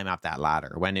can climb up that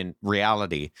ladder, when in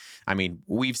reality, I mean,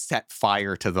 we've set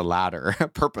fire to the ladder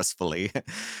purposefully,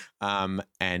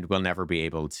 and we'll never be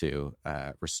able to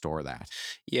restore that.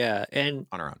 Yeah, and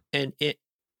on our own. And it,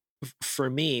 for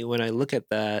me, when I look at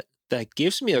that, that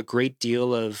gives me a great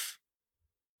deal of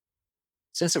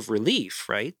sense of relief,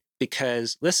 right?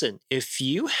 Because listen, if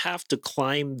you have to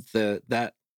climb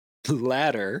that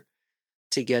ladder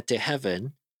to get to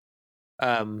heaven,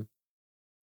 in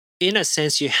a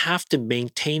sense, you have to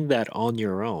maintain that on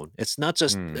your own. It's not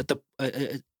just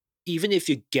even if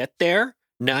you get there,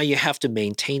 now you have to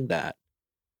maintain that,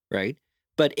 right?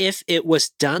 But if it was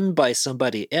done by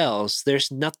somebody else,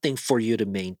 there's nothing for you to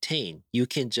maintain. You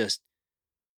can just,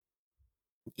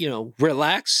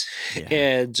 relax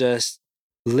and just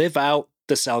live out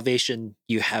the salvation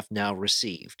you have now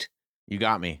received. You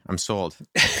got me. I'm sold.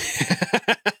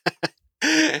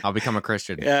 I'll become a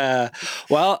Christian.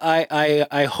 Well,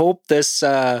 I hope this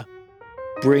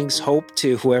brings hope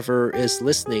to whoever is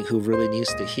listening who really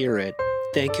needs to hear it.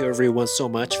 Thank you everyone so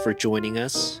much for joining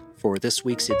us for this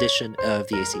week's edition of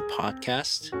the AC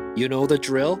Podcast. You know the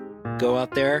drill. Go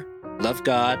out there, love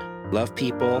God, love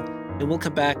people, and we'll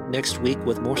come back next week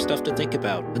with more stuff to think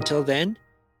about. Until then,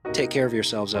 take care of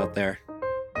yourselves out there.